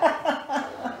 Yeah.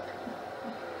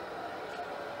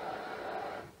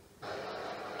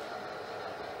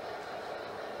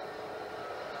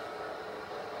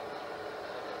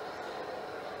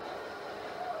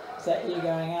 Is that you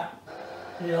going up?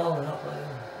 Yeah, I went up there.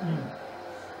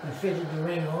 I fitted the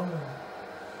ring on.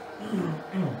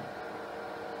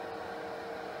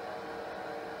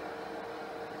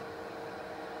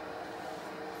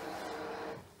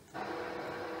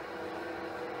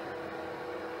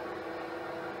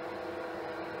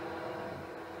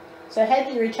 So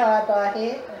had you retired by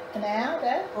here now,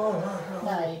 Dad? Oh, no.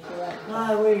 No, you weren't. No,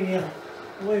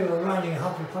 we were running a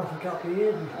Humphrey pump a couple of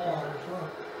years before as well.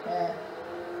 Yeah.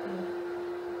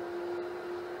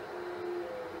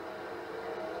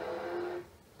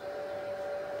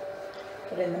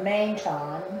 But in the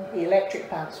meantime, the electric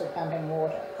pumps were pumping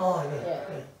water. Oh, yeah.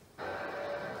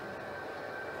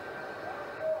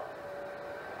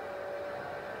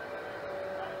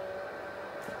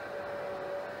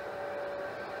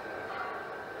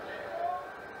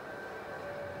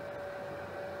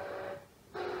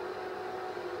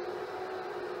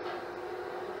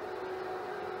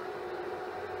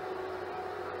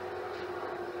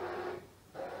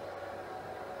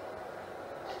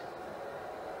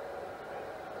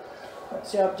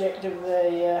 What's the object of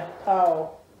the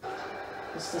pole?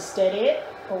 Is to steady it,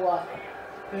 or what?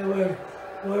 Yeah,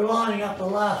 we're lining up the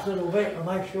last little bit to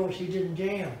make sure she didn't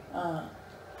jam. And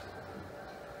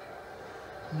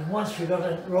then once we got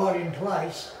it right in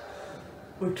place,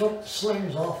 we took the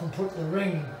slings off and put the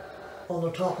ring on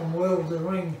the top and welded the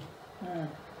ring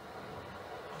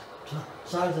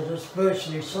so that it's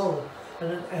virtually solid.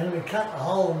 And we cut a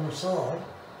hole in the side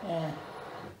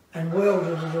and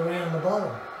welded it around the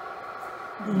bottom.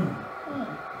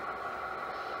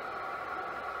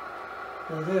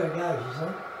 So there it goes, you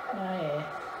see? Oh yeah.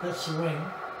 That's the ring.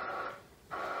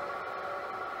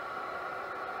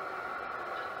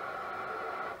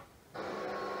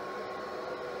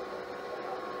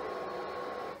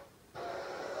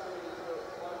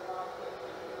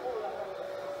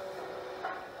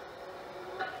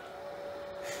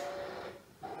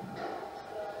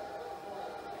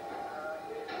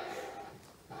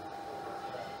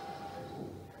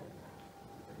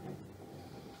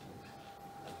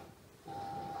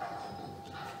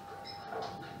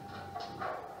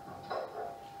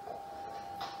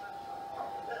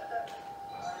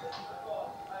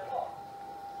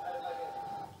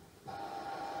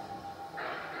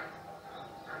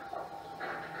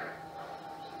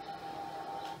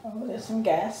 Oh, there's some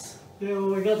gas. Yeah,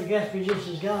 well, we got the gas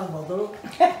reducers going, my dog.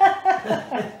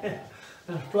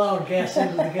 And it's blowing gas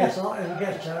into the gas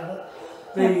chamber,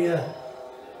 the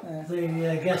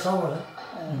gasometer.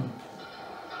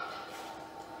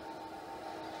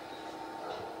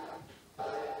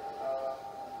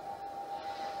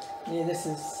 Yeah, this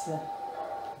is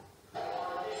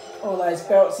all those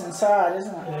belts inside,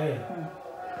 isn't it? Yeah.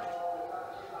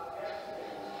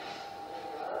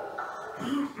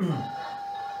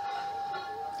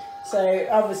 So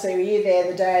obviously, were you there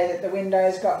the day that the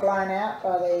windows got blown out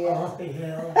by the? Oh,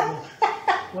 yeah.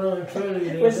 Well and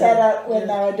truly. Was that when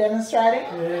they were demonstrating?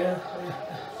 Yeah.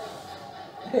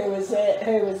 Who was there?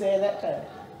 Who was there that day?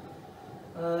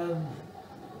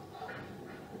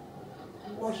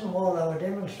 It wasn't while they were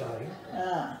demonstrating.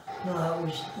 Ah. No, it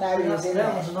was. Nobody was in there.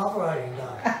 That was an operating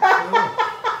day.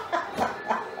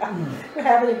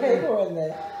 How many people were in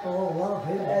there? Oh, a lot of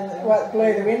people. And what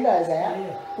blew the windows out?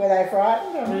 Yeah. Were they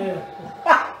frightened? Yeah.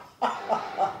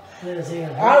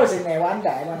 I was in there one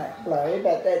day when it blew,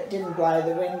 but it didn't blow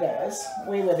the windows.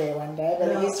 We were there one day, but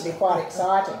it used to be quite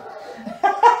exciting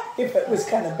if it was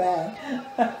going to bang.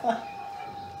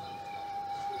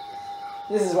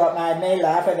 This is what made me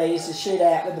laugh, when they used to shoot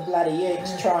out with the bloody ute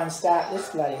to try and start this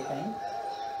bloody thing.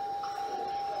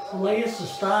 Well, they used to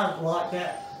start like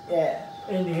that. Yeah.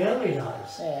 In the early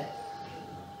days. Yeah.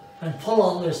 And pull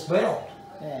on this belt.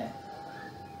 Yeah.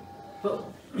 But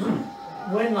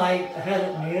when they had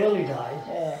it in the early days,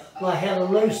 yeah. they had a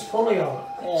loose pulley on it.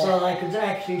 Yeah. So they could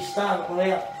actually start it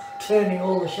without turning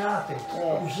all the shafting.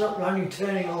 Yeah. It was only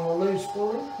turning on a loose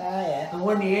pulley. Oh, yeah. And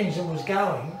when the engine was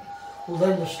going, well,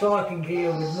 then the striking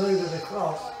gear would move it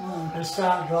across and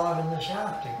start driving the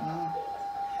shafting.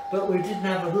 But we didn't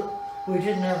have a. I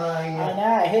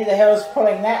know. Who the hell's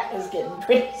pulling that was getting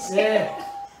pretty sick. Yeah.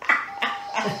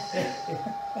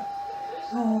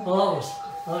 Well,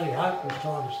 only Hope was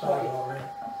trying to start it all right.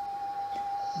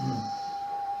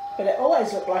 But it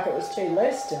always looked like it was too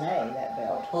loose to me, that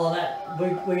belt. Oh, that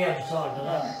we had to tighten it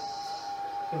up.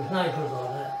 It was no good like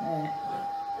that. Yeah.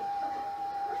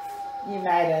 You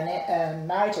made a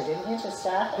motor, didn't you, to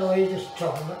start it? Oh, you just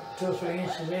chopping it 2 or 3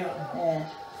 inches out. Yeah.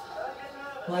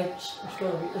 Like, it's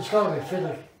got to be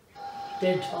fitted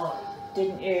dead tight.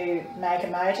 Didn't you make a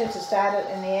motor to start it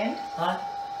in the end? Huh?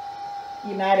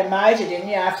 You made a motor, didn't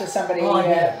you, after somebody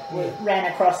ran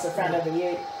across the front of the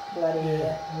ute? Bloody.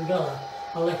 Yeah, we got an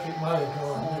electric motor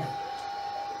going.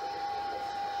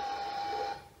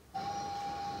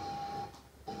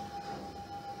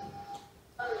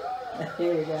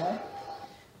 Here we go.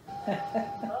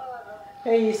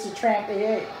 Who used to tramp the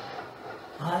ute?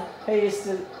 Huh? Who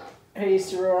used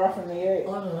to roar off in the ute? I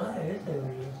don't know.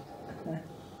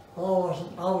 I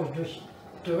was just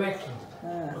directing.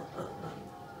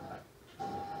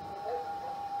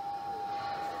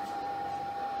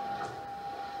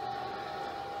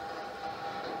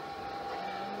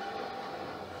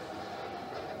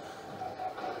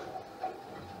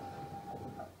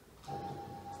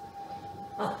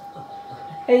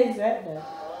 Who's that now?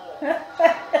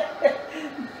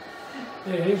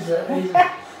 Yeah, he's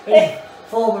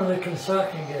forming the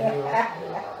construction guy.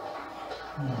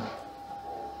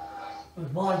 It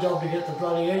was my job to get the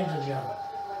bloody engine going.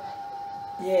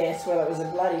 Yes, well, it was a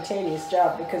bloody tedious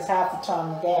job because half the time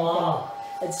the damn thing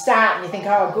it'd start and you think,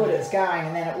 oh, good, it's going,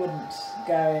 and then it wouldn't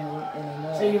go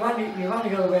anymore. So you've only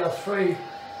got about 3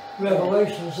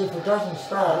 revolutions. If it doesn't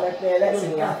start, oh, look there, that's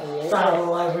enough of you. Start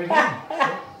all over again.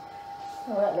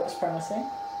 Well, that looks promising.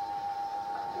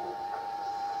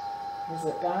 Is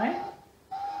it going?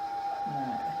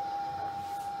 No.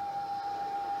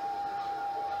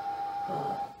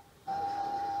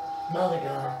 Another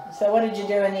guy. So what did you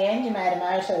do in the end? You made a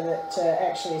motor that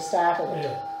actually started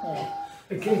it? Yeah.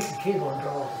 It keeps the key on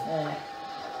driving. Yeah.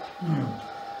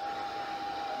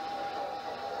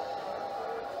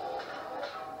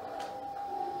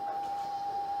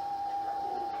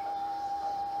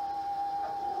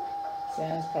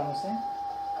 Sounds promising.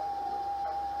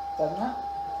 Doesn't it?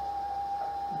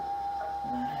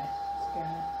 No. It's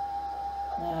going.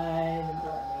 No, the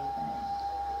bloody thing.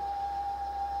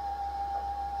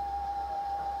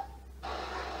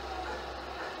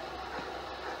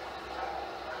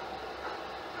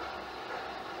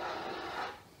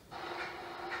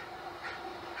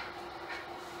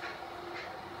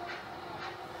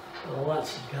 Well,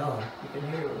 that's it going. You can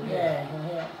hear it. Yeah, you can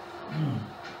hear it.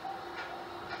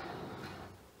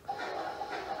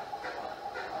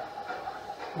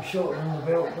 We're shortening the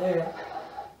belt there.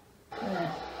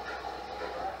 Yeah.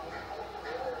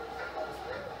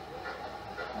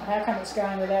 How come it's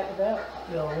going without the belt?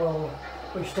 Yeah, well,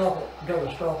 we stop it. Got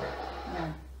to stop it.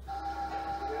 Yeah.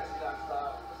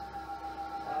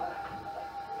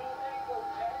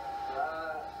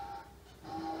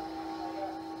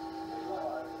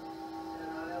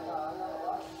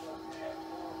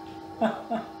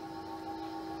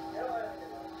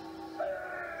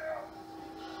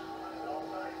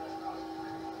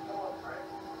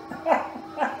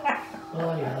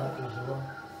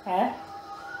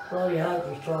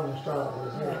 trying to start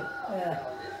with. Yeah.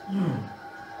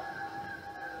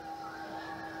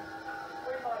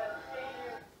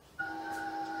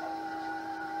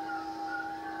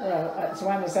 Well, it's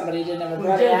one where somebody didn't have a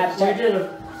bloody heart attack.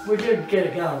 We did get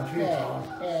it going a few times,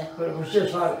 yeah. but it was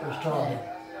just hopeless trying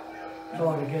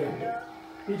to get it.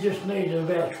 You just needed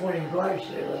about 20 blokes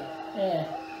there. Yeah.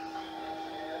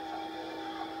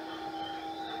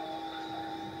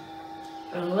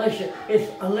 Unless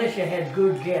you had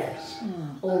good gas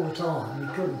all the time, you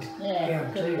couldn't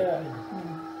guarantee it.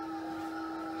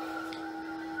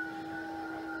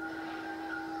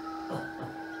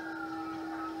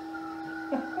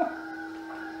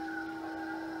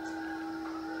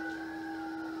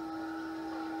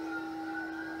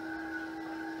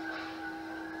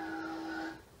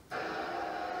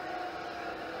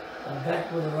 I'm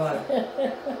back with the rope.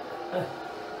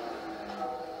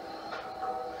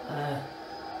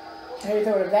 Who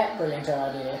thought of that brilliant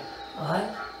idea?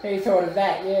 Hey? Who thought of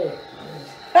that? You.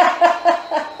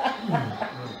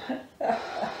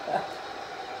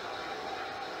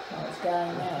 Oh, it's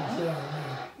going now.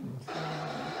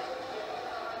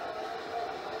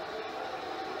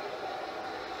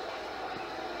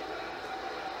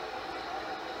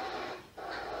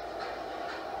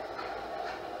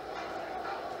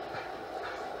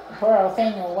 The poor old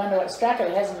thing will wonder what struck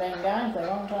it. It hasn't been going for a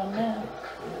long time now.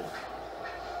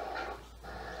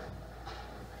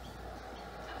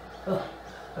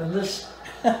 And this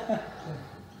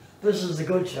is the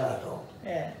good charcoal.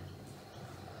 Yeah.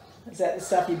 Is that the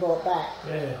stuff you bought back?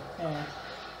 Yeah. Yeah.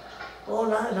 Oh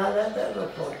no, that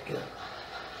looks like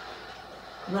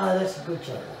no, that's a good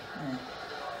charcoal. Yeah.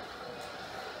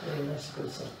 Yeah, that's a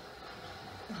good stuff.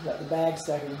 You've got the bag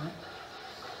stuck in there.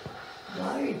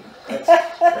 No,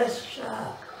 that's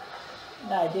sharp.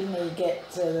 No, didn't he get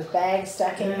the bag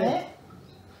stuck in there?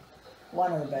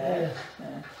 One of the bags.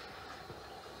 Yeah.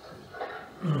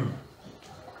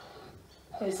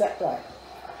 Who's that bloke?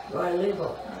 Ray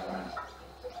Lever.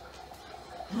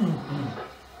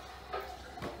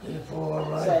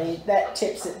 So that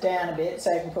tips it down a bit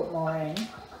so you can put more in,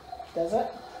 does it?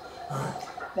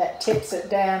 That tips it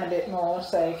down a bit more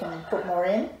so you can put more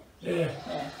in? Yeah.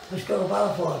 It's got a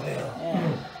butterfly valve.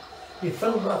 Yeah. You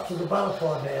fill it up to the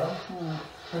butterfly valve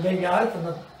and then you open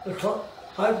the top,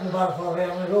 open the butterfly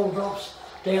valve and it all drops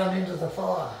down into the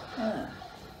fire.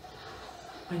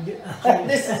 And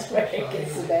this is where it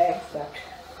gets the bag stuck.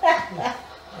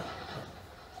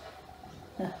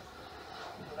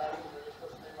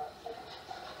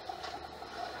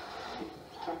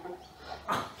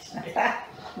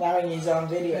 Knowing he's on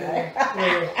video.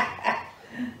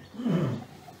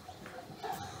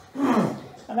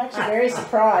 I'm actually very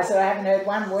surprised that I haven't heard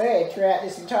one word throughout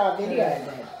this entire video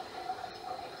then.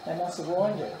 They must have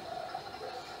warned you.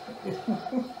 His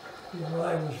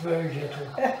way was very gentle.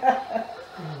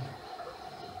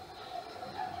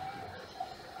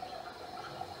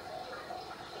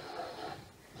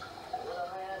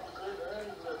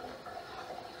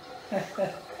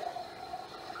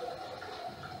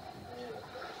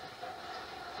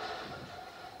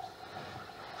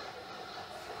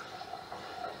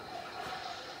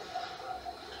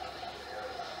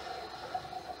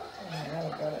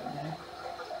 Got it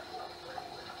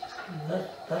now.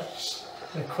 That's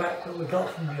the crack that we got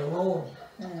from your lawn.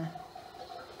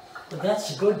 But that's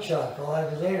the good charcoal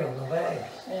over there on the bag.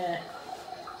 Yeah.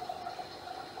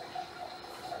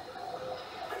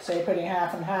 So you're putting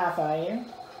half and half, are you?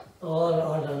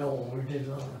 Oh, I don't know what we did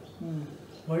on it.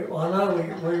 I know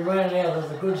we ran out of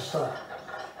the good stuff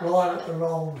right at the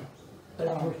wrong,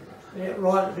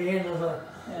 right at the end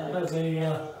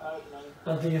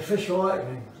of the official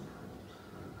opening.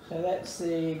 So that's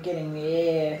the getting the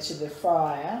air to the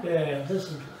fire. Yeah,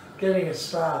 this is getting it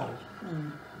started.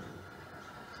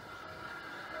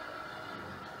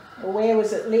 Well, where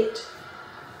was it lit?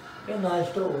 In those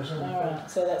doors. Alright,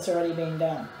 so that's already been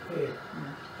done. Yeah,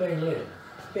 been lit.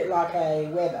 A bit like a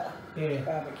Weber Yeah.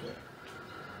 barbecue.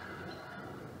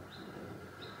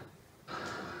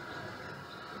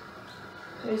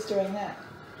 Who's doing that?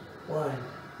 Wayne.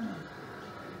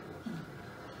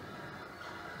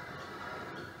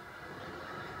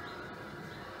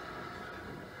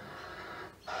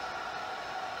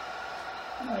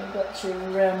 Oh, you've got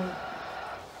your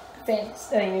fence,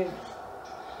 your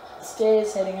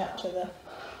stairs heading up to the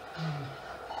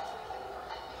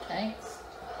tanks.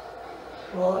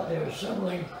 Right, they're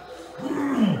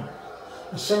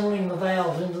assembling the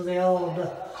valves into the old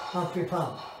Humphrey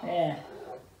pump. Yeah.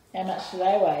 How much do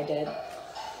they weigh, Dad?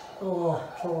 Oh,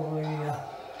 probably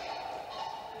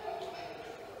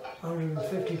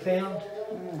 150 pounds.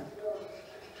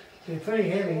 They're pretty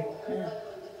heavy. Yeah.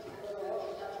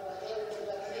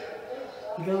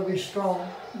 You've got to be strong.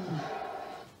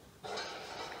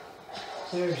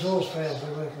 Their exhaust valves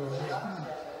are working on that.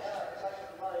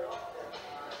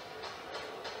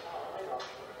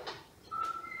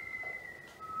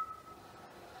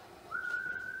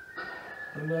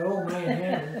 And they're all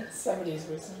man-handled. Somebody's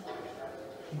whistling.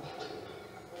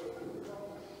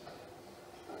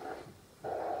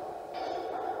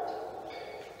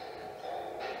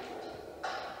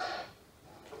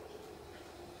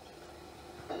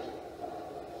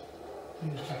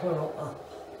 Used to put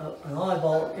an eye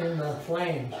bolt in the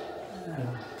flange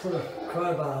and put a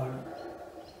crowbar in it.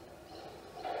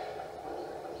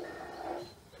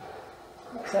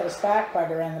 Is that a spark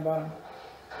plug around the bottom?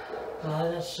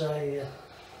 No, that's the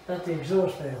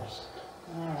exhaust valves.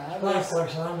 Alright. Spark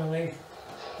plugs are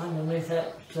underneath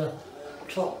that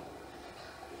top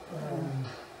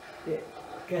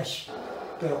gas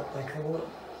belt, they call it.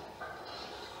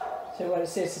 So what, it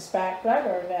says a spark plug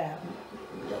or a valve?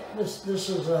 This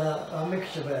is a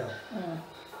mixture valve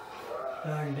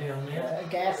going down there. A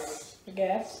gas.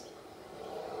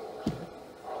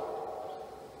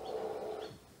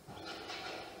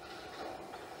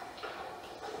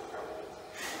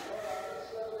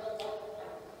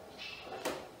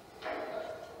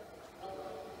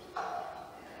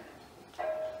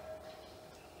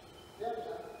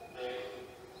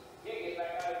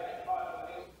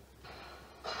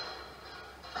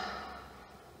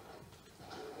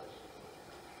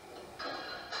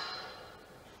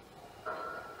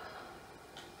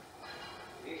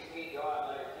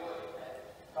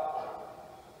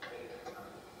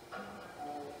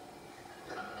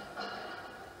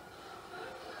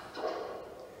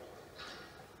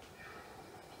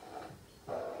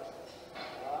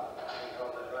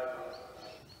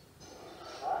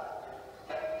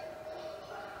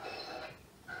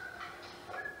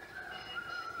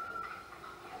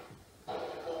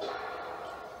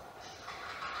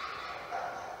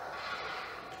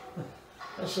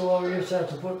 That's the way we used to have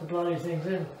to put the bloody things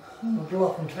in, or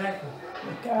block and tackle.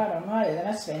 God almighty, they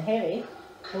must have been heavy.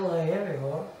 Well, they're heavy,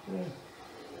 right? Yeah.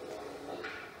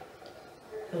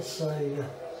 That's the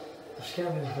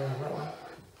scavenge valve, that one.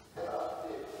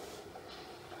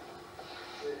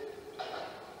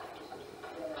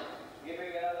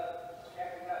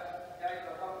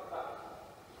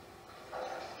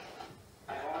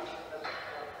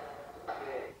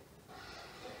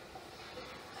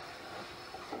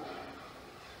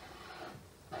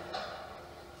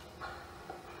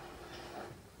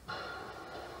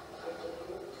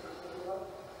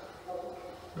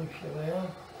 Mixture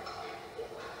valve.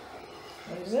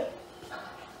 What is it?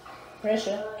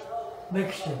 Pressure.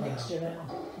 Mixture valve. Mixture valve.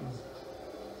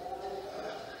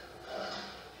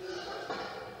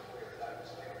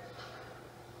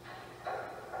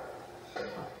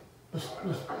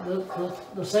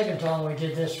 The second time we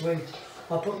did this, I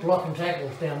put block and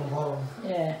tackles down the bottom.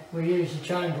 Yeah. We used the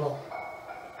chain block.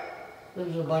 That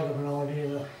was a bug of an idea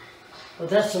though. But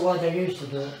that's the way they used to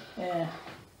do it. Yeah.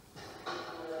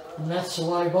 And that's the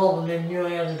way Bob and them knew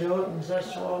how to do it, and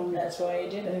that's why you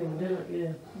did it. We did it,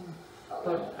 yeah.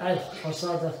 But as I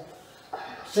said,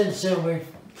 since then we've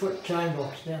put chain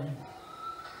blocks down there.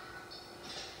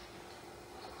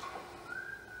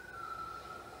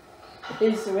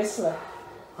 Who's the whistler?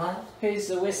 Huh? Who's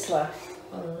the whistler?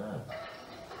 I don't know.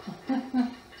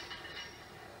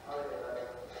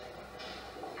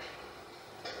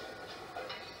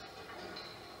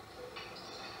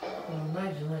 I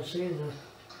imagine that's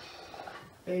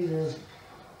either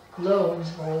low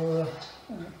or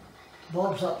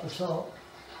Bob's up the top.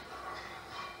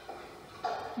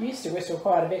 You used to whistle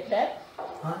quite a bit, Dad.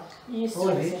 Huh? You used to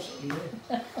whistle.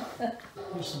 Yeah.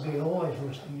 Used to be always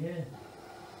whistling, yeah.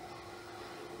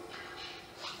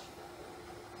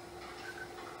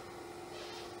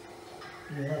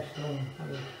 Yeah, that's done.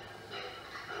 Yeah.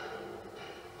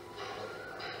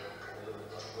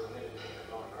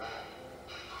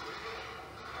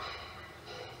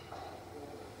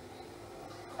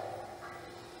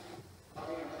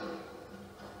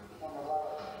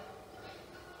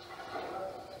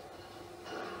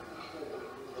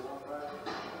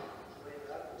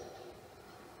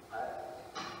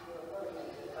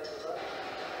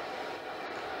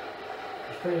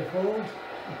 It's pretty cold.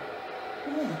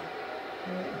 Yeah.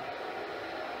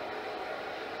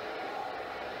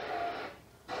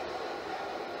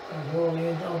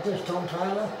 Oh, this Tom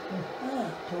Taylor. Yeah.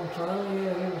 Tom Taylor,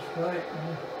 yeah, he was great.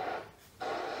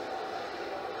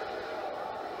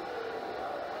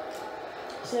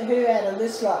 So who out of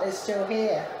this lot is still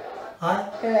here? Huh?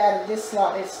 Who out of this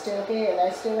lot is still here?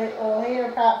 They still all here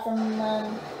apart from...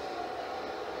 No,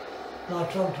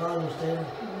 Tom Taylor's dead.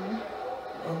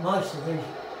 Most of these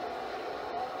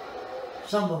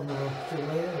some of them are still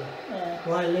there.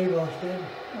 Yeah. Ray Levi's dead.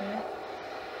 Yeah.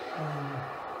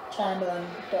 Chamberlain,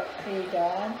 he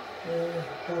died. Yeah,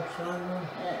 Bob Chamberlain.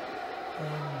 Yeah.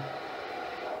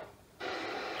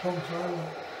 Tom Taylor.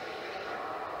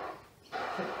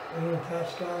 Ian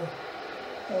Pascoe.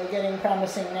 Well, we're getting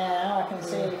promising now. I can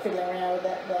see you fiddling around with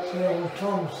that bloody yeah,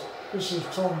 well, this is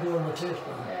Tom doing the test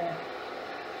run. Yeah.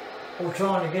 Or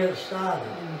trying to get it started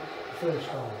the first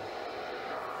time.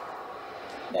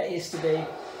 That used to be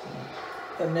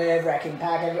the nerve-wracking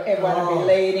part. Everyone would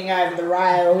be leading over the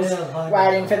rails,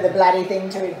 waiting for the bloody thing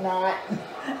to ignite.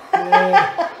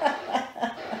 Yeah.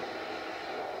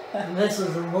 And this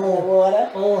is them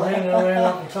all hanging around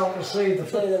up the top to see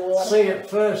it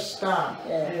first start.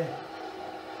 Yeah.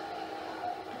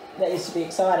 That used to be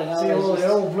exciting. See all the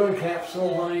old blue caps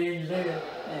all bloody engineered.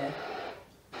 Yeah.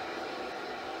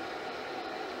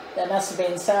 That must have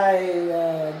been so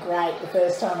great the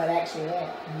first time it actually went.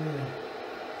 Yeah.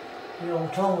 You know,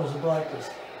 Tom was the bloke that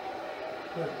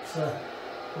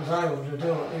was able to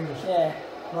do it. He was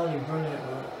bloody brilliant,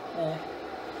 right? Yeah.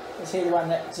 Was he the one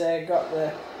that got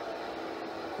the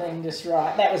thing just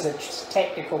right? That was a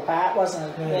technical part, wasn't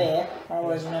it? There. I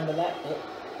always remember that bit.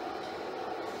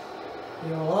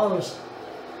 You know,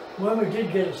 when we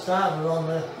did get it started on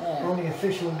the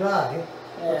official day,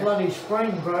 the bloody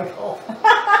spring broke off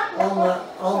on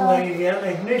the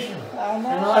ignition. Oh no.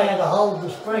 And I had to hold the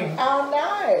spring. Oh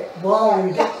no. While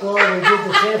we did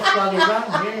the test bloody run,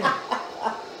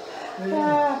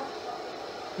 yeah.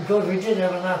 Because we didn't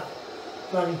have enough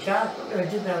bloody charge, we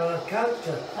didn't have enough coke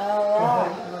to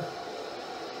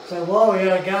so while we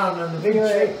had it going, and the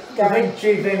big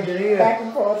chief engineer,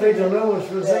 Peter Lewis,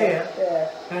 was there,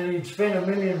 and he'd spent $1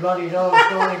 million bloody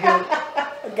trying to get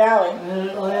it going.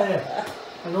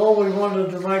 And all we wanted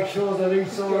to make sure that he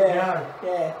saw it go.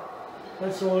 Yeah.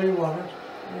 That's all he wanted.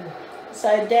 Yeah.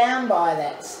 So down by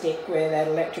that stick where that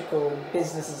electrical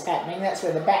business is happening, that's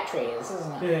where the battery is,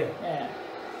 isn't it? Yeah.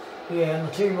 Yeah, and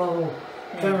the two model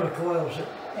terminal coils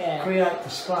that create the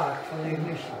spark for the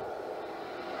ignition.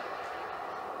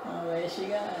 Oh, there she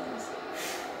goes.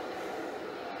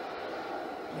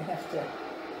 You have to...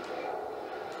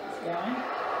 It's going.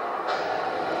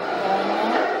 Going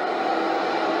now.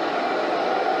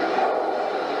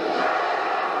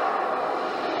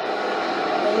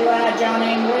 There you are, John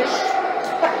English.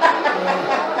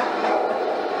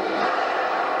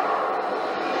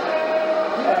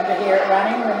 You want to hear it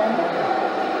running, remember?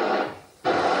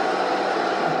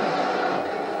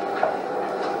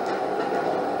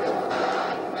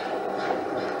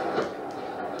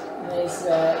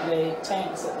 The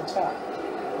tanks at the top.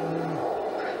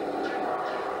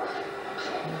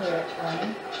 Hear it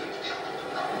running.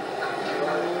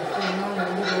 It's been running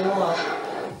a little while.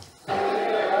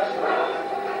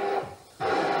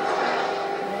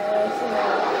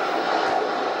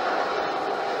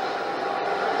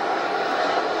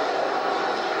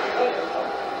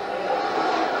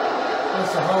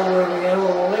 That's the hole where we get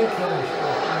all the lead coming from.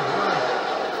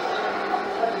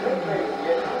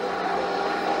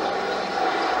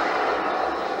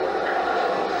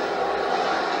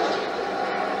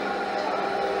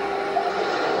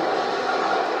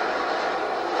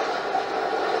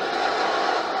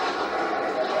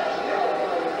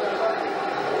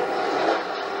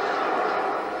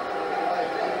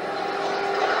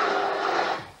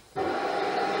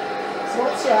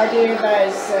 What's the idea of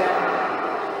those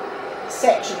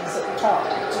sections at the top,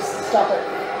 just to stop it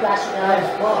flashing over?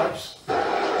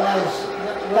 Those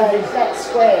pipes, that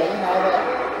square, you know,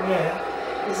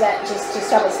 yeah. Is that just to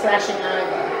stop it splashing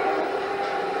over?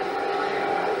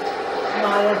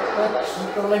 No, that's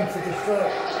the length of the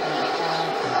stroke.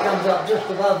 It comes up just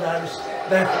above those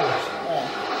baffles. Yeah.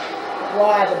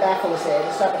 Why are the baffles there?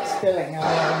 To stop it spilling over? Oh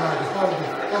no, to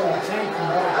hold the tank from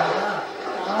breaking apart.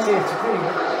 See, it's a pretty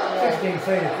 15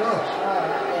 feet across.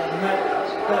 And that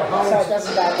holds... So it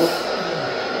doesn't go...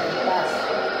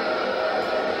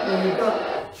 Well, you've got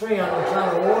 300 tonne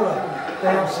of water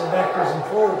bouncing backwards and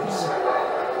forwards,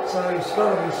 so it's got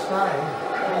to be staying.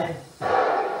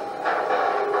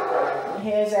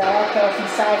 Here's our health and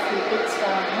safety bits going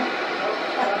on.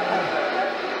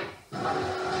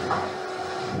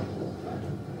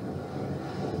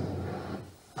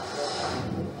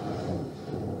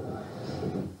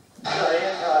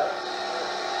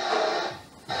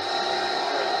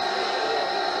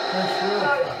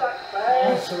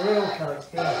 That's the real coke,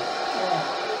 yeah.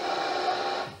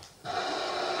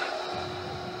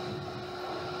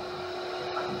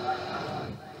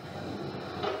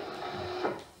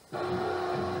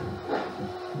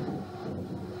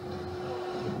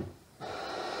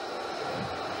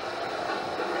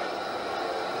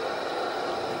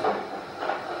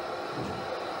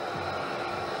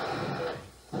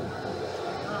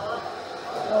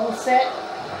 set.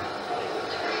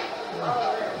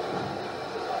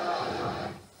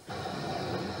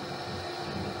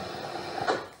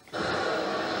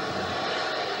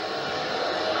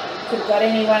 Could have got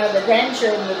any one of the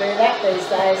grandchildren to do that these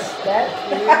days, Dad.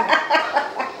 Yeah,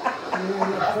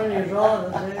 plenty of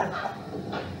drivers there.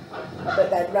 I bet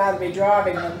they'd rather be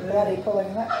driving than bloody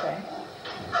pulling that thing.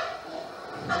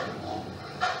 That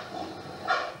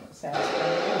sounds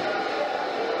pretty good.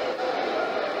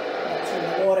 That's when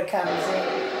the water comes in.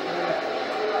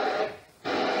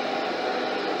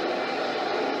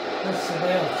 That's the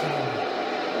bell thing.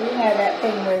 You know that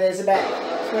thing where there's about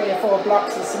 3 or 4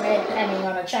 blocks of cement hanging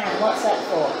on a chain? What's that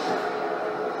for?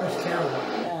 That's counterweight.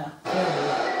 Yeah.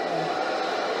 Counterweight.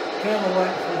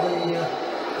 Counterweight for the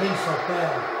penstock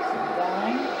bell.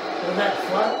 Going? Well, that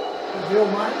float, the drill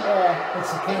mate, Yeah.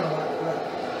 that's the counterweight for that.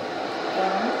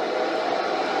 Going?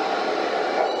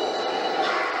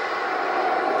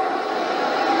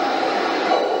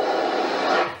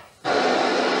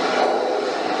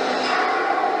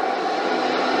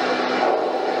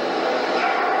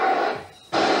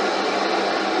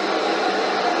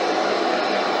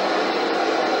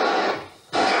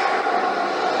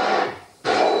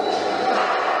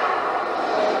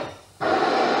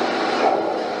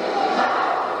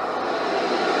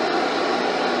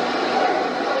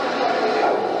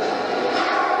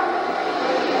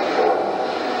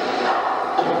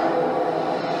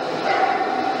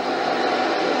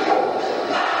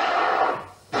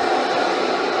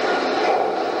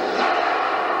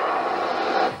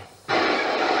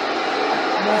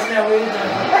 That's how we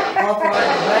operate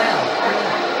the valve.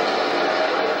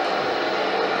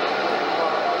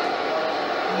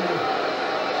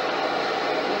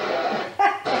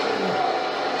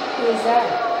 Who's that?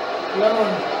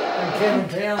 Lowen and Kevin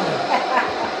Townley.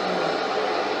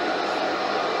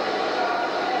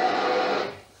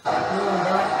 Lowen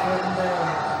Knight, Kevin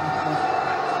Townley.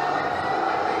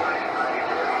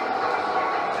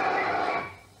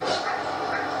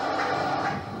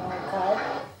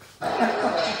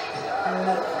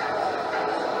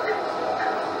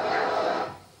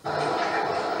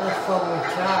 That's probably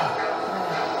char.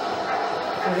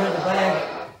 We had the bag.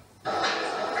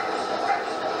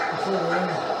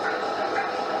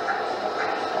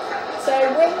 So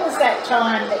when was that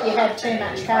time that you had too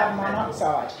much carbon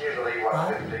monoxide?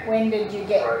 Huh? When did you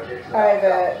get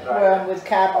overwhelmed with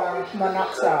carbon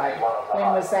monoxide? When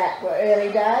was that? Were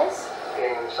early days?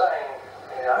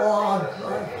 Oh,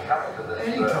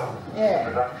 anytime.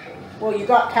 Yeah. Well, you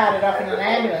got carted off in an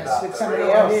ambulance with somebody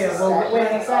else. Yeah, well,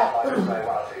 when was that?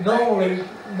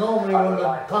 normally when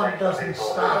the pump doesn't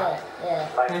start Yeah.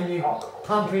 and you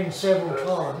pump in several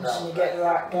times, And you get the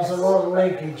right gas. there's a lot of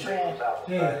leakage. Yeah.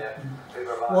 Yeah.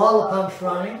 While the pump's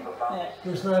running, Yeah.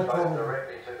 there's no problem.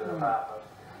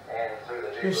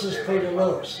 This is Peter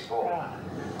Lewis.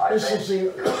 Right. This is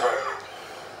the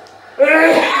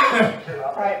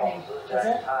Opening, is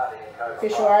it?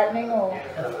 Official opening or?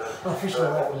 official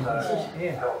opening.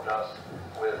 Yeah. Helped us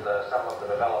with some of the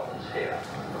developments here.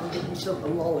 I'll give myself a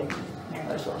lolly.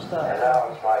 That's what And started. now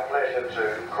it's my pleasure to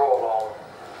call on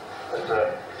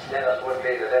Mr. Dennis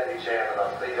Woodgate, the Deputy Chairman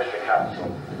of the District Council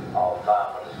of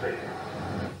Dartmouth, to speak.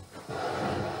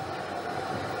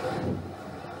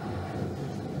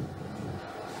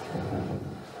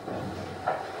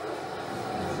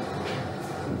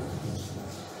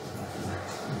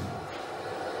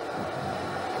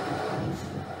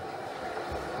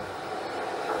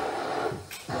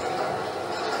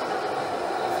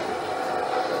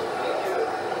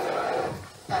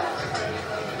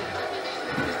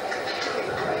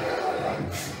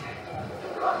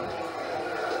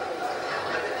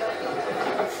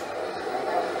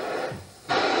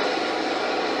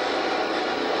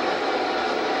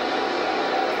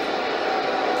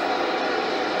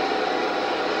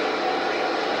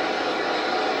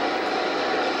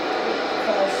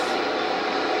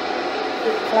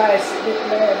 Close, a bit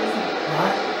blurred, isn't it?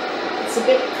 Right? It's a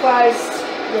bit close.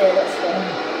 Yeah, that's better.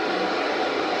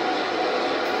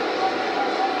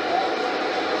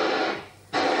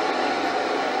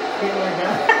 Here we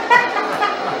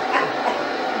go.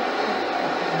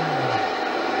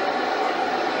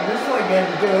 This is what you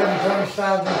have to do every time you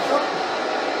start the shop.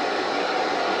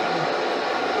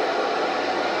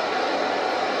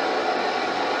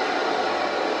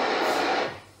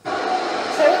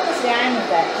 So what was the aim of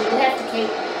that? Did you have to keep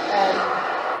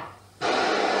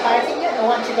poking it, or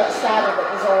once you got started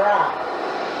it was alright?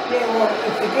 Yeah, well,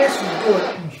 if the gas is good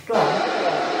and strong,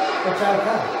 Yeah. it's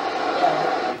okay.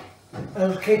 Yeah.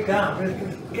 It'll keep going, but if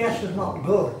the gas is not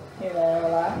good, Yeah, they're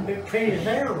alright. it peters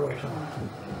out all the time.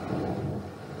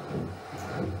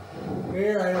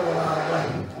 Yeah, they all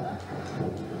are.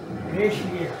 Yes, she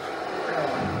is.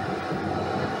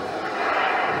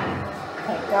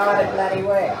 Thank God it bloody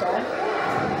worked, eh?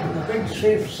 The big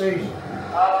shift season.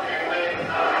 After you've been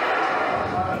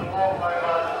over the walkway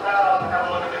by the tower, have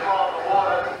a look at the flow of the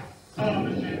water. Some of the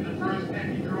machines are through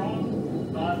empty drawers,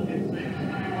 but it seems to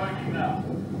be working now.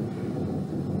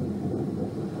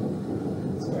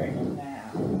 It's working now.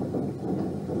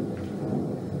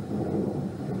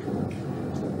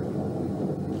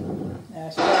 Now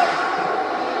she's got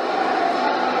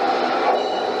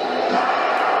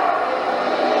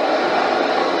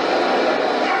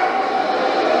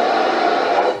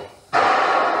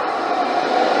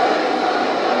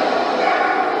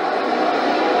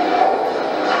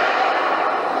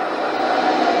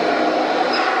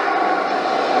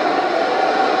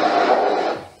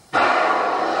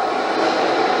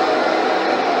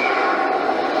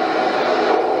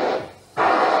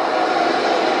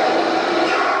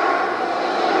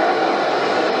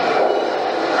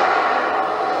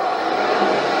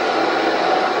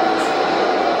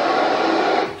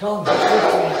Tom's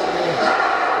assistant,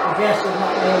 the gas is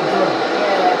not real good.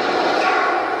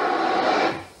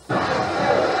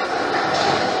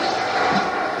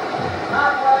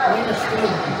 When it's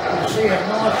good, you see a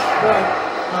nice straight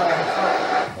up the front.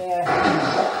 yeah.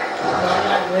 Like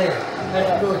that there.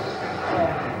 That's good.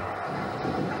 Yeah.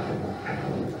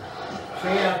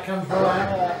 See how it comes right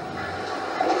out? Yeah.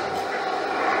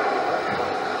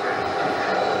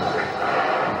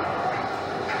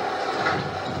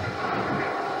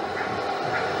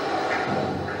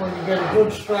 When you get a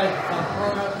good straight, it comes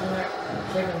right up to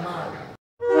that second mark.